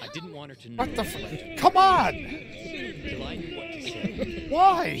 I didn't want her to know. What the fuck? Come on! Till I knew what to say.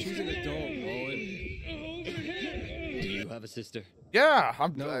 Why? She's an adult, Lowen. Do you have a sister? Yeah,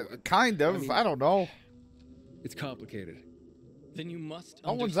 I'm No, kind of. I mean- I don't know. It's complicated. Then you must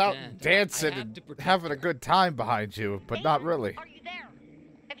No one's out understand. dancing I have and to protect having a her. good time behind you, but not really. Are you there?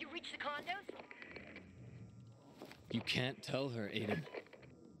 Have you reached the condos? You can't tell her, Aiden.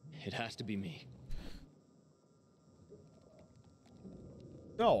 It has to be me.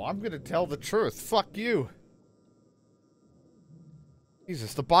 No, I'm gonna tell the truth. Fuck you.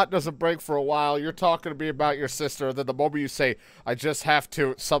 Jesus, the bot doesn't break for a while. You're talking to me about your sister, and then the moment you say, I just have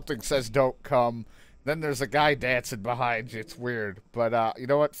to, something says don't come. Then there's a guy dancing behind you. It's weird. But, you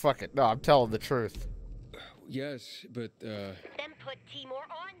know what? Fuck it. No, I'm telling the truth. Yes, but, Then put Timur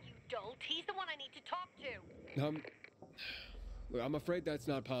on, you dolt. He's the one I need to talk to. look, I'm afraid that's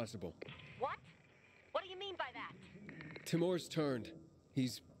not possible. What? What do you mean by that? Timur's turned.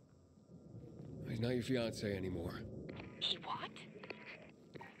 He's not your fiancé anymore. He what?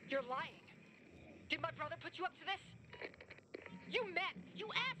 You're lying. Did my brother put you up to this? You men, you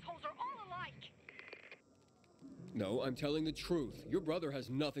assholes are all alike. No, I'm telling the truth. Your brother has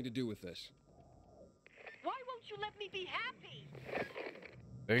nothing to do with this. Why won't you let me be happy?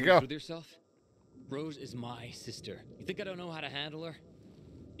 There you go. With yourself? Rose is my sister. You think I don't know how to handle her?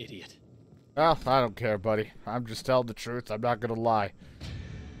 Idiot. Well, I don't care, buddy. I'm just telling the truth. I'm not gonna lie.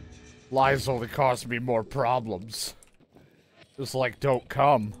 Lies only cause me more problems. Just like don't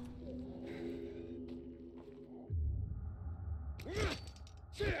come.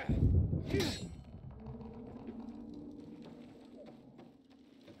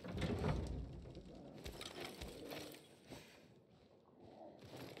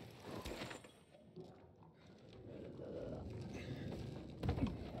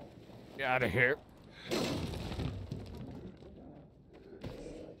 Get out of here.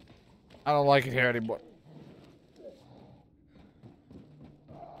 I don't like it here anymore.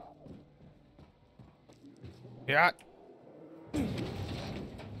 Yeah.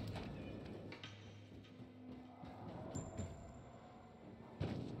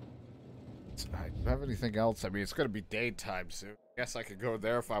 I don't have anything else. I mean, it's gonna be daytime soon. Guess I could go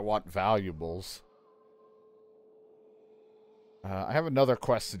there if I want valuables. I have another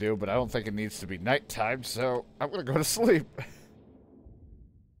quest to do, but I don't think it needs to be nighttime, so I'm gonna go to sleep.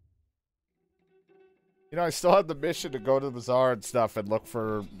 You know, I still have the mission to go to the bazaar and stuff and look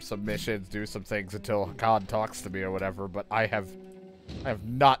for some missions, do some things until Hakan talks to me or whatever, but I have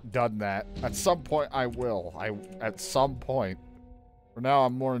not done that. At some point I will. At some point. For now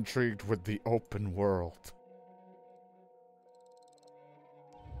I'm more intrigued with the open world.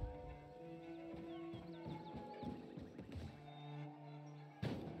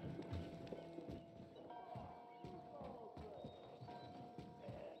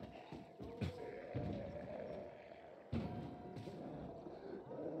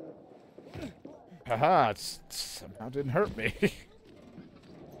 Haha, it somehow didn't hurt me.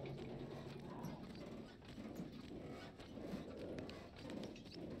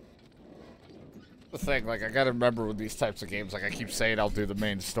 The thing, like, I gotta remember with these types of games, like, I keep saying I'll do the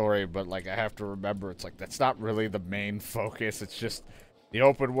main story, but, like, I have to remember, it's like, that's not really the main focus, it's just the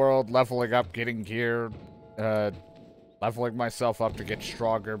open world, leveling up, getting gear, leveling myself up to get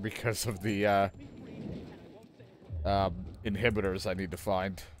stronger because of the, inhibitors I need to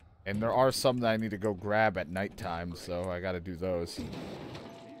find. And there are some that I need to go grab at nighttime, so I gotta do those.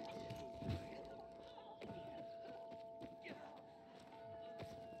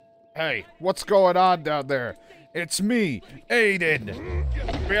 Hey, what's going on down there? It's me, Aiden!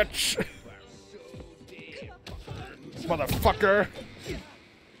 Bitch! Motherfucker!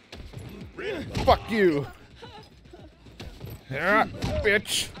 Fuck you. Yeah,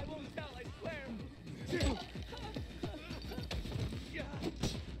 bitch. I won't tell, I swear.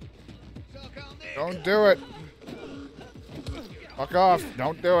 Don't do it. Fuck off.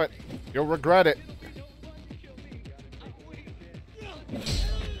 Don't do it. You'll regret it.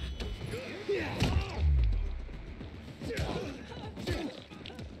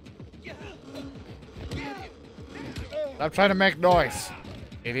 Stop trying to make noise,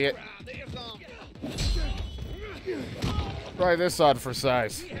 idiot. Try this on for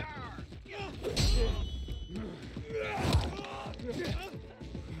size.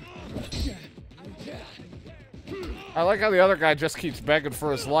 I like how the other guy just keeps begging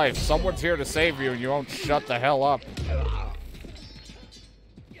for his life. Someone's here to save you and you won't shut the hell up.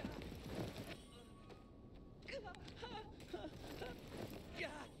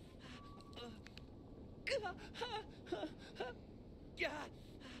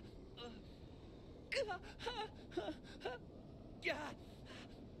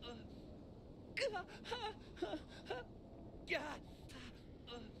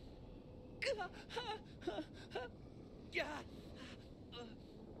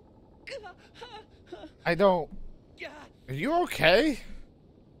 I don't... Are you okay?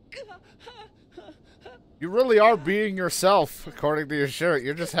 You really are being yourself, according to your shirt.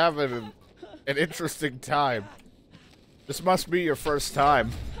 You're just having an interesting time. This must be your first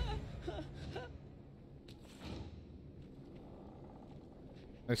time.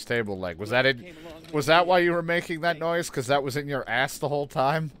 Nice table leg. Was that it? Was that why you were making that noise? Because that was in your ass the whole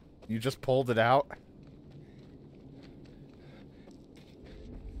time? You just pulled it out?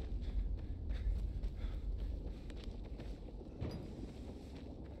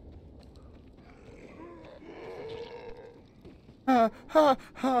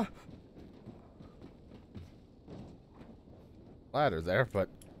 Ladder there, but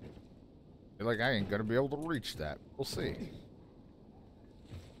I feel like I ain't gonna be able to reach that. We'll see.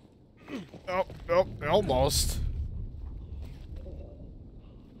 Oh, oh, almost.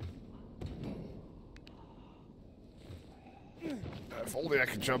 If only I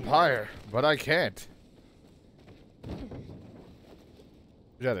could jump higher, but I can't.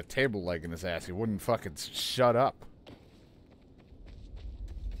 He had a table leg in his ass. He wouldn't fucking shut up.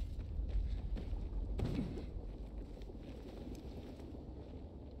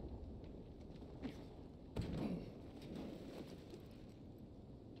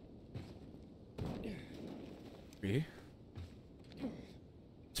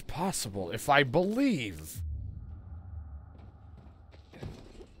 It's possible if I believe.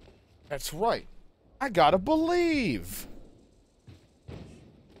 That's right. I gotta believe.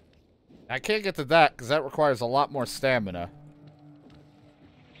 I can't get to that because that requires a lot more stamina.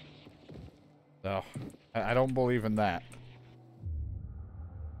 So, I don't believe in that.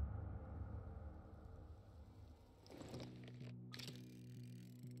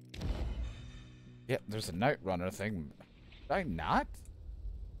 Yep, there's a night runner thing. Did I not?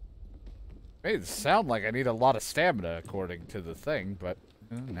 Made it sound like I need a lot of stamina according to the thing, but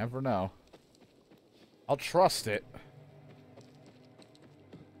never know. I'll trust it.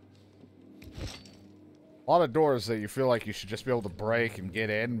 A lot of doors that you feel like you should just be able to break and get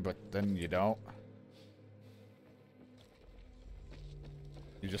in, but then you don't.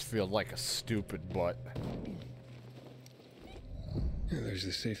 You just feel like a stupid butt. Yeah, there's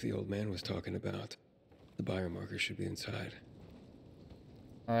the safe the old man was talking about. The biomarker should be inside.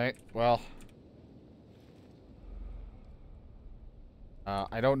 Alright, well.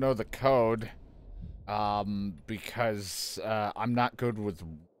 I don't know the code. Because I'm not good with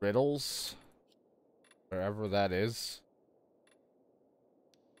riddles. Wherever that is.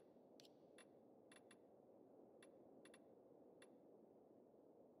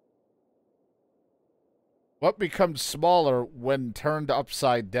 What becomes smaller when turned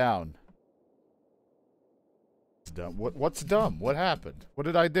upside down? It's dumb. What's dumb? What happened? What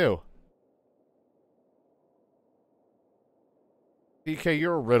did I do? DK,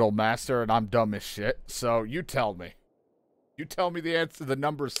 you're a riddle master and I'm dumb as shit, so you tell me. You tell me the answer, the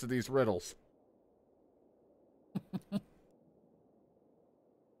numbers to these riddles.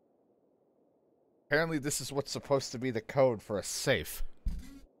 Apparently this is what's supposed to be the code for a safe.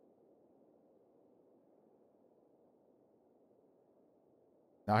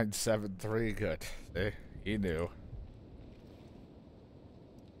 $973, good. See, he knew.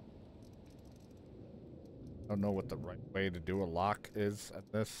 I don't know what the right way to do a lock is at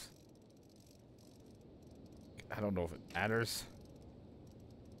this. I don't know if it matters.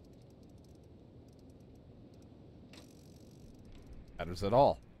 Matters at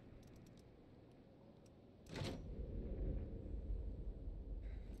all.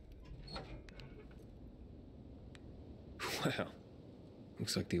 Wow.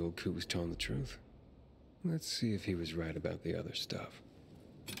 Looks like the old coot was telling the truth. Let's see if he was right about the other stuff.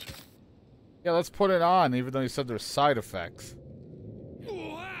 Yeah, let's put it on, even though you said there's side effects.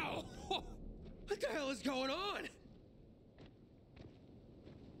 Wow! What the hell is going on?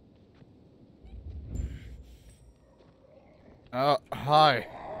 Hi.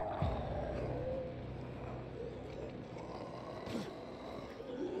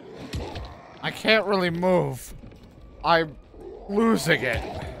 I can't really move. I'm losing it.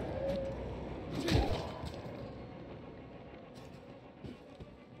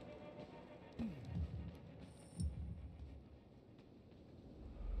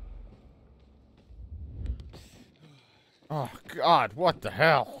 Oh, God, what the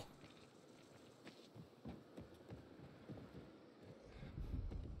hell?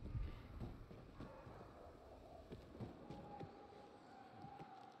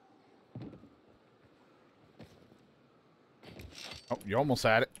 Oh, you almost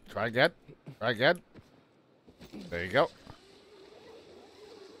had it. Try again. Try again. There you go.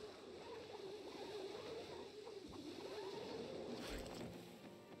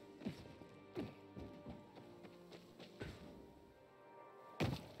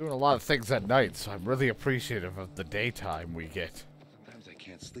 Doing a lot of things at night, so I'm really appreciative of the daytime we get. Sometimes I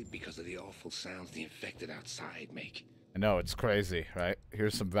can't sleep because of the awful sounds the infected outside make. I know, it's crazy, right?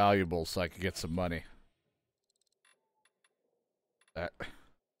 Here's some valuables so I can get some money.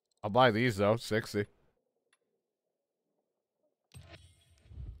 I'll buy these, though. 60.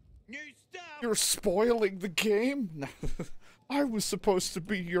 New stuff! You're spoiling the game? I was supposed to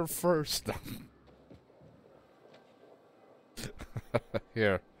be your first.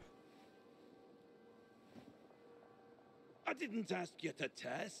 Here. I didn't ask you to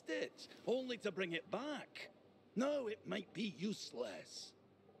test it, only to bring it back. No, it might be useless.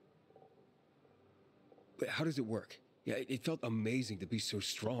 But how does it work? Yeah, it felt amazing to be so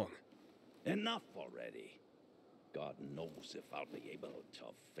strong. Enough already. God knows if I'll be able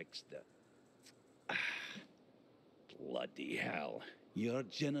to fix the... Bloody hell. Your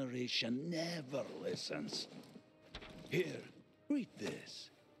generation never listens. Here, read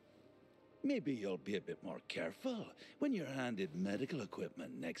this. Maybe you'll be a bit more careful when you're handed medical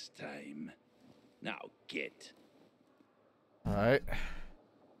equipment next time. Now get. Alright.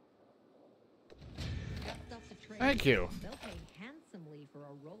 Dust off the tray. Thank you. They'll pay handsomely for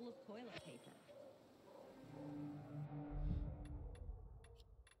a roll of toilet paper.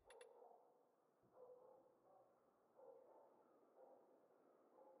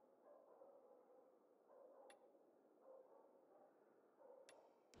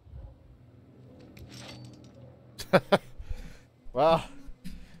 Well,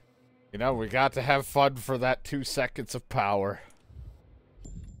 you know, we got to have fun for that 2 seconds of power.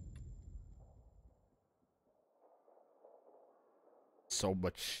 So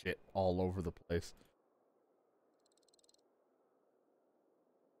much shit all over the place.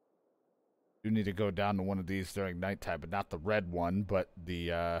 You need to go down to one of these during nighttime, but not the red one, but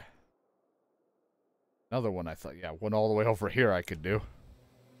the, another one I thought, yeah, one all the way over here I could do.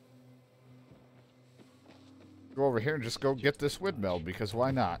 Go over here and just go get this windmill, because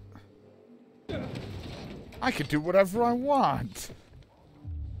why not? I can do whatever I want.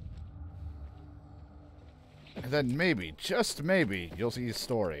 And then maybe, just maybe, you'll see a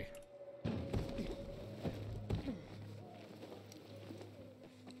story.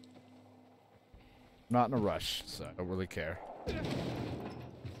 Not in a rush, so I don't really care.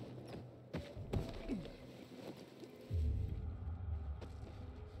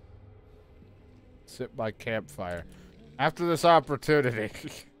 Sit by campfire. After this opportunity.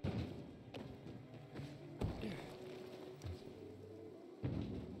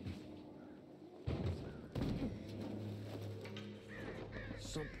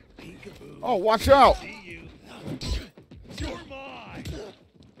 Some peekaboo. Oh, watch out! See you. You're mine.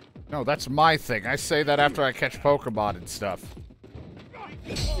 No, that's my thing. I say that after I catch Pokemon and stuff. I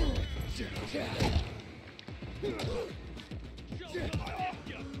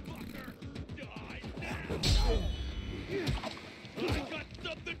got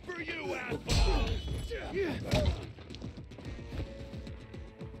something for you, asshole.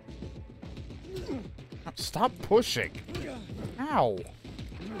 Stop pushing. Ow.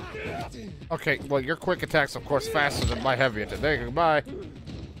 Okay, well, your quick attack's, of course, faster than my heavy attack. There you go. Goodbye.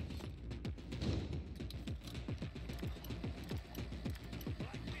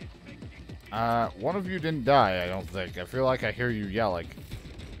 One of you didn't die, I don't think. I feel like I hear you yelling.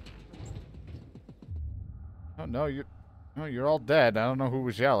 Oh, no, you're all dead. I don't know who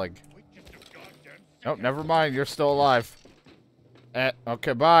was yelling. Oh, never mind. You're still alive.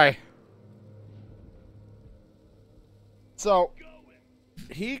 Okay, bye. So,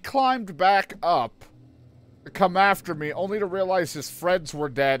 he climbed back up to come after me, only to realize his friends were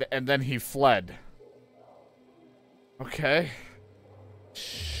dead, and then he fled. Okay.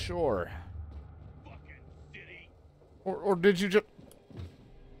 Sure. Or did you just...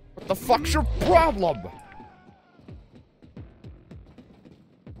 What the fuck's your problem?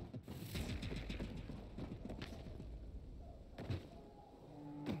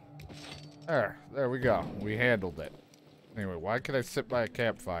 There we go. We handled it. Anyway, why could I sit by a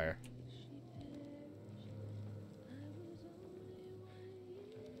campfire?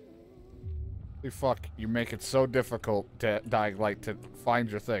 Holy fuck, you make it so difficult to Dying Light to find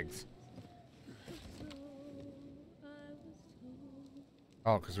your things.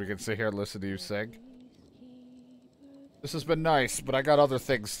 Oh, because we can sit here and listen to you sing? This has been nice, but I got other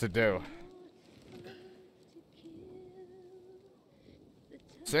things to do.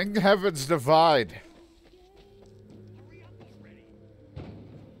 Sing Heaven's Divide.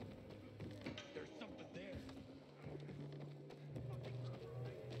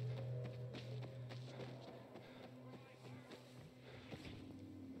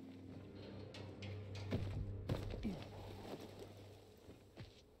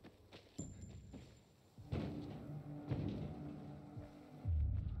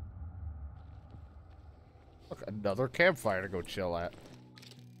 Look, another campfire to go chill at.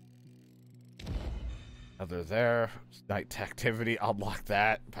 Another there. Night activity. Unlock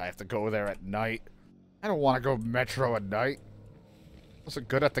that. I have to go there at night. I don't want to go Metro at night. Wasn't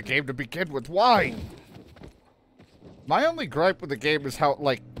good at the game to begin with. Why? My only gripe with the game is how,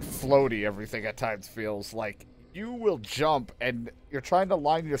 like, floaty everything at times feels. Like, you will jump and you're trying to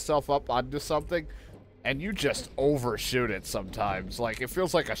line yourself up onto something and you just overshoot it sometimes. Like, it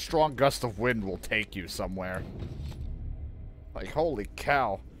feels like a strong gust of wind will take you somewhere. Like, holy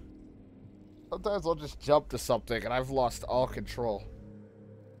cow. Sometimes I'll just jump to something and I've lost all control.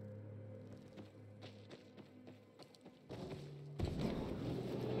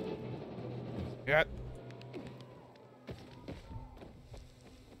 Yeah.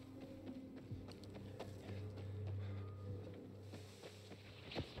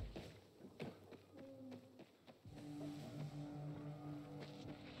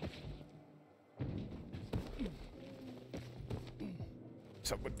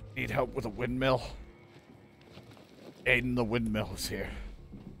 Someone need help with a windmill? Aiden the windmill is here.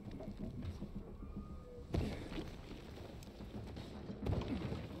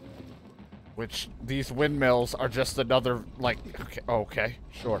 Which, these windmills are just another, like, okay,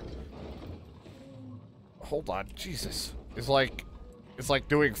 sure. Hold on, Jesus. It's like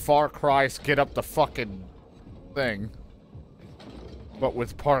doing Far Cry's get up the fucking thing, but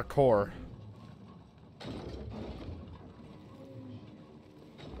with parkour.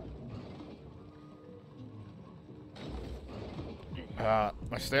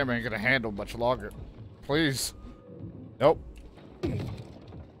 My stamina ain't gonna handle much longer. Please. Nope.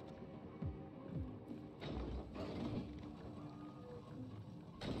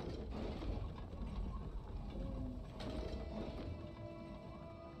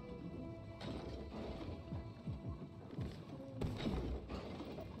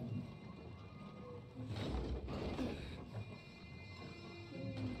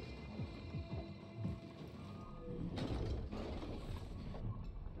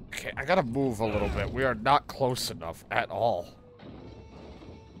 Okay, I gotta move a little bit. We are not close enough at all.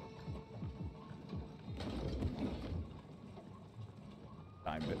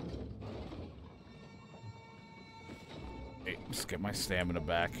 Timed it. Hey, just get my stamina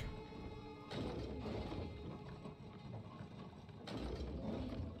back.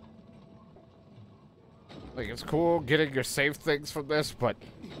 Like, it's cool getting your safe things from this, but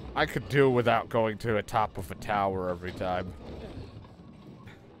I could do without going to the top of a tower every time.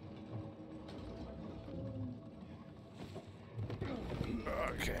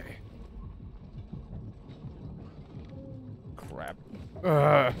 Okay. Crap.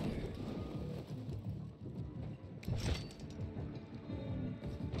 God,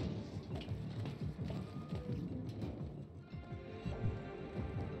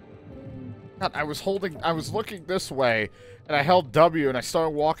 I was looking this way, and I held W, and I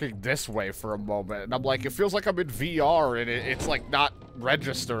started walking this way for a moment, and I'm like, it feels like I'm in VR, and it's like not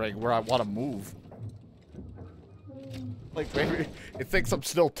registering where I want to move. Like, maybe it thinks I'm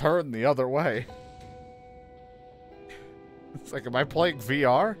still turned the other way. It's like, am I playing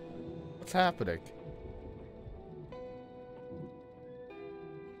VR? What's happening?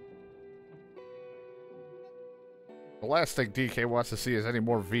 The last thing DK wants to see is any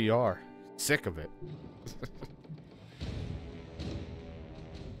more VR. Sick of it.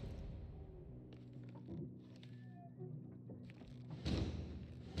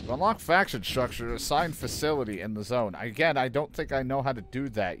 Unlock faction structure, assign facility in the zone. Again, I don't think I know how to do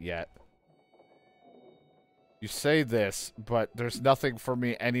that yet. You say this, but there's nothing for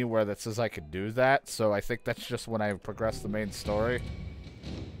me anywhere that says I could do that, so I think that's just when I progress the main story.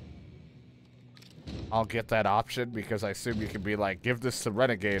 I'll get that option, because I assume you can be like, give this to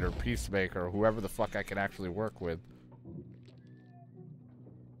Renegade or Peacemaker or whoever the fuck I can actually work with.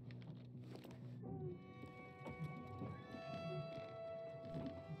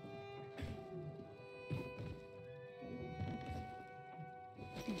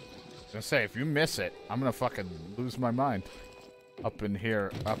 I was gonna say, if you miss it, I'm gonna fucking lose my mind. Up in here,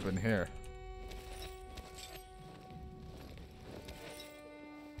 up in here.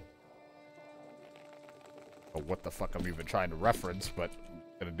 Oh, what the fuck I'm even trying to reference, but I'm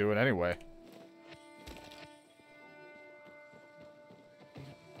gonna do it anyway.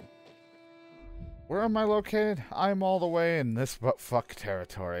 Where am I located? I'm all the way in this butt-fuck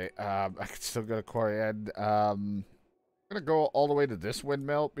territory. I can still go to Quarry End. I'm gonna go all the way to this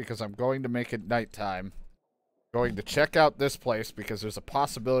windmill because I'm going to make it nighttime. Going to check out this place because there's a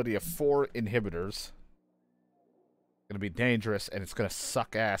possibility of 4 inhibitors. It's gonna be dangerous and it's gonna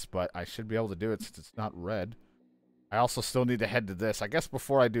suck ass, but I should be able to do it since it's not red. I also still need to head to this. I guess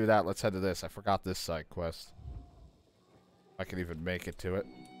before I do that, let's head to this. I forgot this side quest. If I can even make it to it.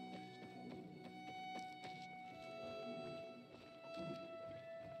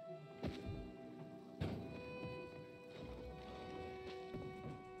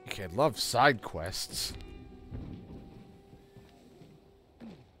 Okay, love side quests.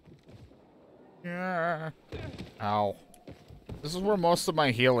 Yeah. Ow. This is where most of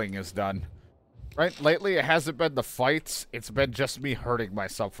my healing is done. Right? Lately, it hasn't been the fights. It's been just me hurting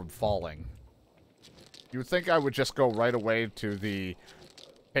myself from falling. You would think I would just go right away to the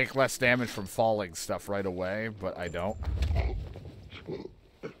take less damage from falling stuff right away, but I don't.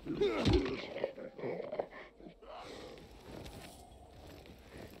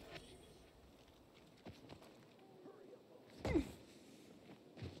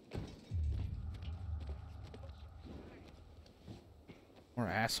 More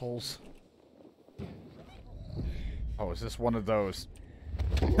assholes. Oh, is this one of those?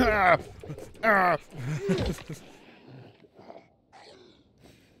 Ah! Ah!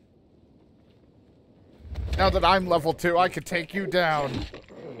 Now that I'm level 2, I can take you down.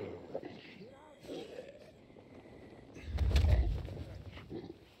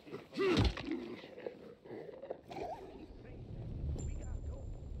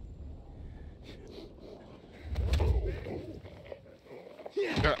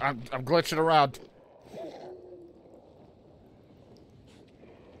 I'm glitching around.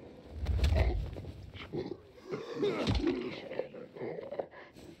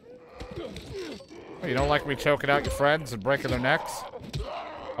 You don't like me choking out your friends and breaking their necks?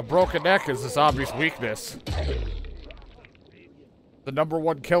 A broken neck is a zombie's weakness. The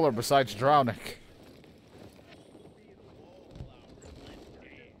 #1 killer besides drowning.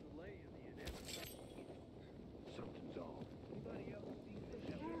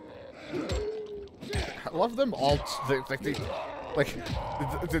 I love them all.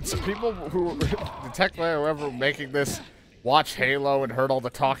 It's people who, technically, whoever making this, watch Halo and heard all the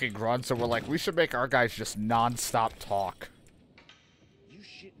talking grunts, and we're like, we should make our guys just non-stop talk. You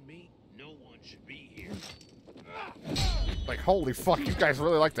shitting me? No one should be here. Like, holy fuck, you guys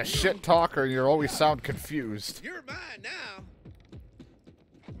really like the shit talk, or you always sound confused. You're mine now.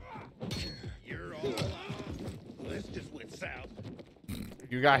 You're all alive. This just went south.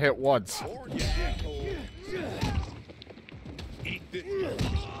 You got hit once. Or you asshole. Eat this.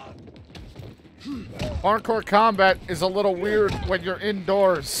 Hardcore combat is a little weird when you're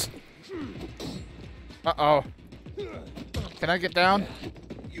indoors. Uh-oh. Can I get down?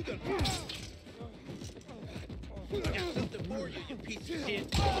 You got something for you, you piece of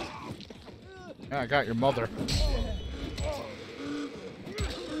shit. Yeah, I got your mother.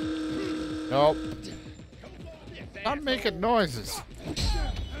 Nope. Stop making noises.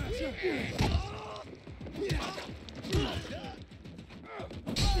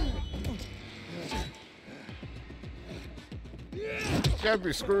 I'd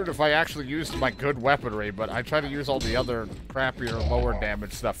be screwed if I actually used my good weaponry, but I try to use all the other crappier, lower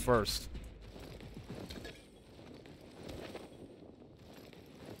damage stuff first.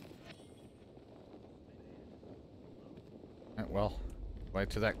 Alright, well, right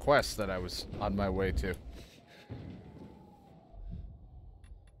to that quest that I was on my way to.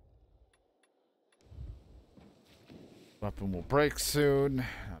 Weapon will break soon.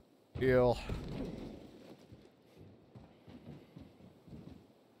 Not a deal.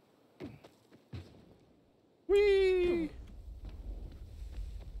 Whee!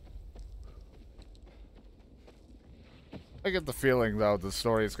 I get the feeling, though, the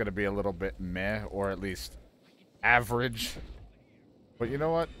story is going to be a little bit meh, or at least average. But you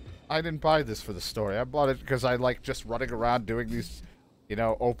know what? I didn't buy this for the story. I bought it because I like just running around doing these, you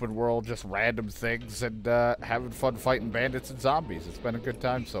know, open world, just random things, and having fun fighting bandits and zombies. It's been a good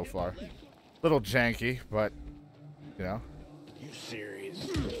time so far. Little janky, but, you know. You serious?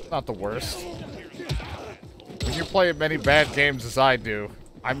 Not the worst. When you play as many bad games as I do,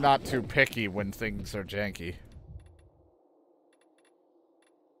 I'm not too picky when things are janky.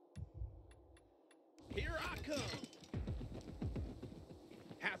 Here I come.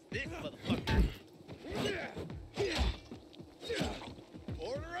 How's this, motherfucker?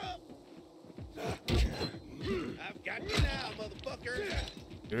 Order up. I've got you now, motherfucker.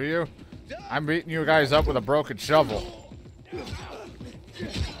 Do you? I'm beating you guys up with a broken shovel.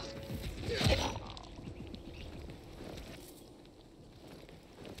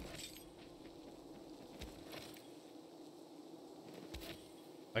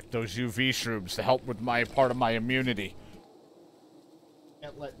 Like those UV shrooms to help with my part of my immunity.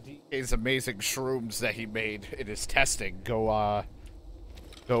 Can't let DK's amazing shrooms that he made in his testing go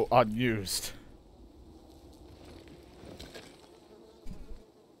unused.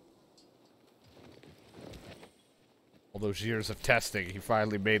 All those years of testing, he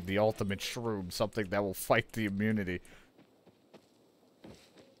finally made the ultimate shroom, something that will fight the immunity.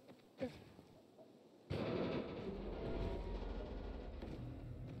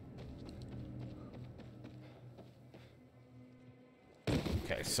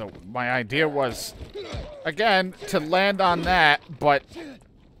 Okay, so my idea was, again, to land on that, but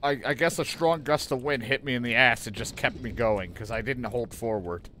I guess a strong gust of wind hit me in the ass and just kept me going, because I didn't hold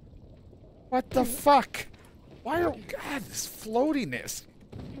forward. What the fuck? Why are... God, this floatiness.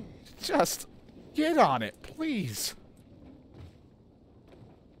 Just get on it, please.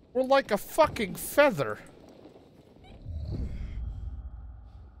 We're like a fucking feather.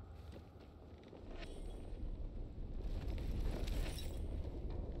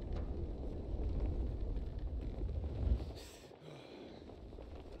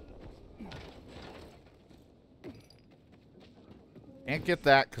 Can't get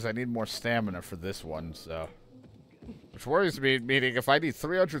that because I need more stamina for this one, so... Which worries me, meaning if I need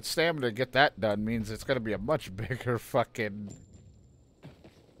 300 stamina to get that done, means it's going to be a much bigger fucking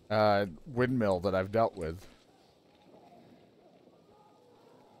windmill that I've dealt with.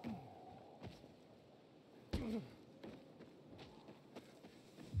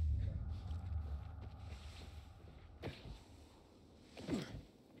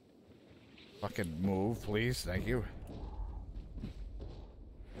 Fucking move, please. Thank you.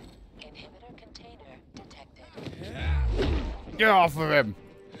 Inhibitor container detected. Get off of him!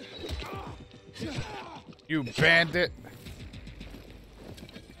 You bandit!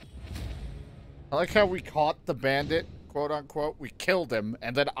 I like how we caught the bandit, quote unquote. We killed him,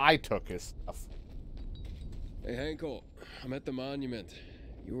 and then I took his stuff. Hey, Hankel, I'm at the monument.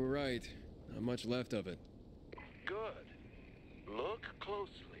 You were right. Not much left of it. Good. Look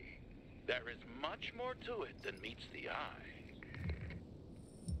closely. There is much more to it than meets the eye.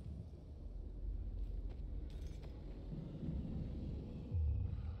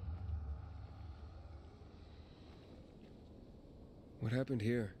 What happened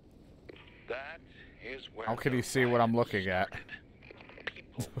here? That is where How can the he see what I'm riot looking at? started.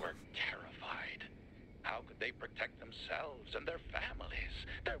 People were terrified. How could they protect themselves and their families?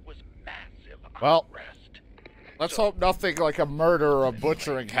 There was massive unrest. Let's hope nothing like a murder or a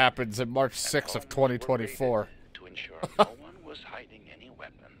butchering happens in March 6th of 2024. To ensure no one was hiding any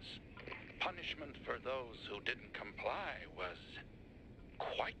weapons. Punishment for those who didn't comply was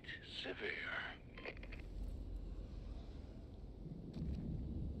quite severe.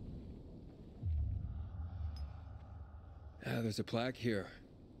 Ah, there's a plaque here.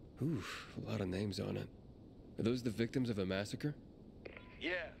 Oof, a lot of names on it. Are those the victims of a massacre?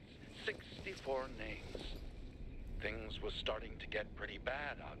 Yes, 64 names. Things was starting to get pretty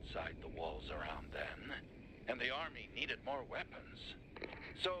bad outside the walls around then, and the army needed more weapons.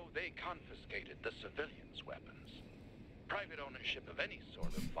 So they confiscated the civilians' weapons. Private ownership of any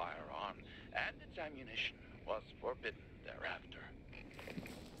sort of firearm and its ammunition was forbidden thereafter.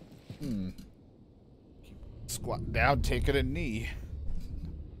 Squat down, taking a knee.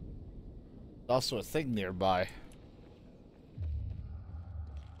 Also a thing nearby.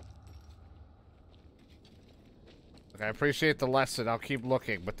 I appreciate the lesson. I'll keep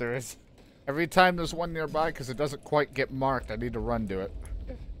looking, but there is... Every time there's one nearby, because it doesn't quite get marked, I need to run to it.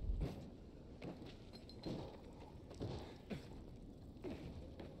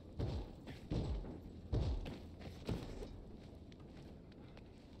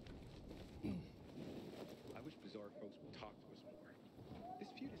 I wish bizarre folks would talk to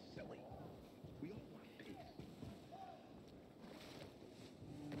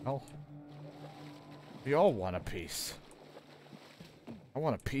Oh. We all want a piece. I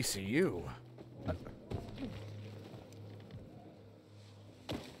want a piece of you.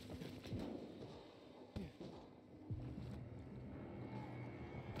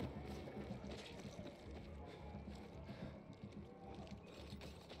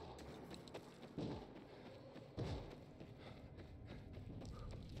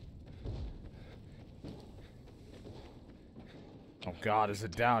 Oh God, is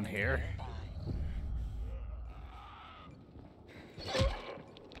it down here?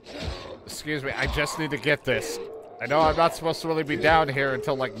 Excuse me, I just need to get this. I know I'm not supposed to really be down here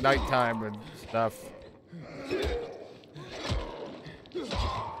until like nighttime and stuff.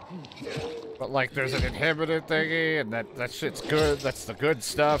 But like there's an inhibitor thingy and that shit's good. That's the good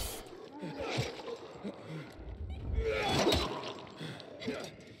stuff.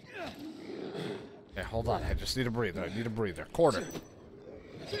 Okay, hold on. I just need a breather. I need a breather. Quarter.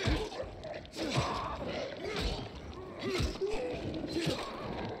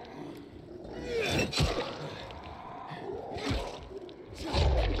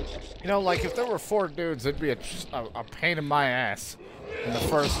 You know, like, if there were 4 dudes, it'd be a pain in my ass in the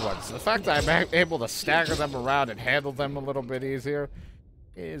first one. So the fact that I'm able to stagger them around and handle them a little bit easier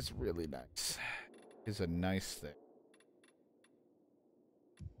is really nice. Is a nice thing.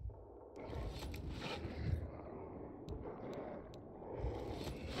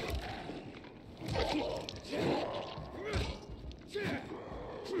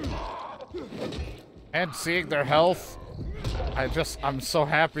 And seeing their health, I'm so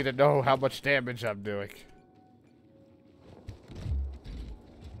happy to know how much damage I'm doing.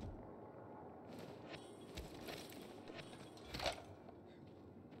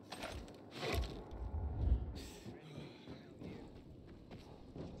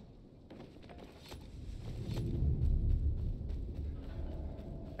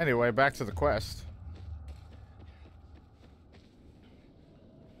 Anyway, back to the quest.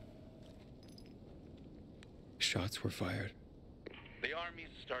 Shots were fired. The army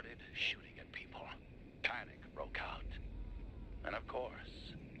started shooting at people. Panic broke out. And of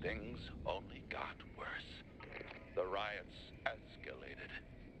course, things only got worse. The riots escalated.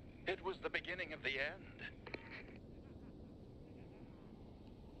 It was the beginning of the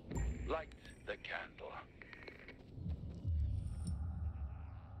end. Light the candle.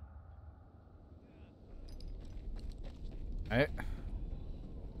 Right.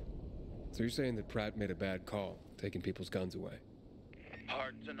 So you're saying that Pratt made a bad call, taking people's guns away?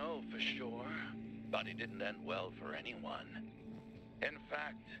 Hard to know for sure, but it didn't end well for anyone. In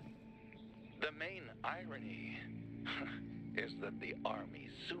fact, the main irony is that the army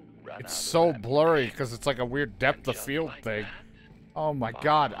soon ran out of It's so blurry ammunition. because it's like a weird depth of Just field like thing. that, Oh my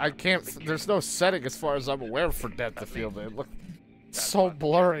God, I can't. There's no setting as far as I'm aware for depth of field. It looks that's so what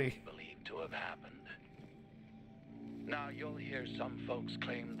blurry. believed to have happened. Now you'll hear some folks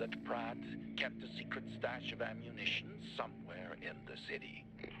claim that Pratt kept a secret stash of ammunition somewhere in the city.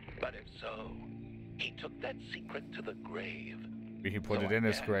 But if so, he took that secret to the grave. He put So it in I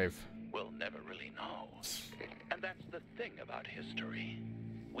his guess grave. We'll never really know. And that's the thing about history.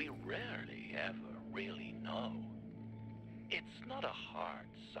 We rarely ever really know. It's not a hard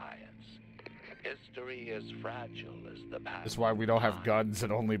science. History is fragile as the past. That's why we don't have guns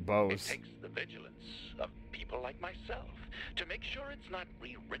and only It bows. takes the vigilance of people like myself to make sure it's not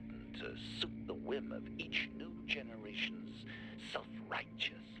rewritten to suit the whim of each new generation's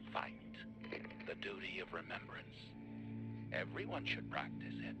self-righteous fight. The duty of remembrance. Everyone should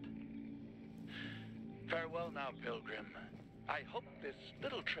practice it. Farewell now, Pilgrim. I hope this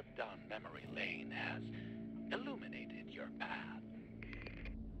little trip down memory lane has illuminated your path.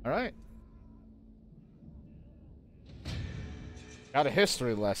 All right. Got a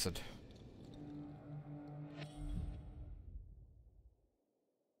history lesson.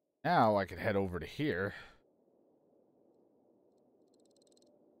 Now I can head over to here.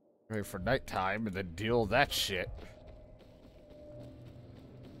 Ready for nighttime and then deal with that shit.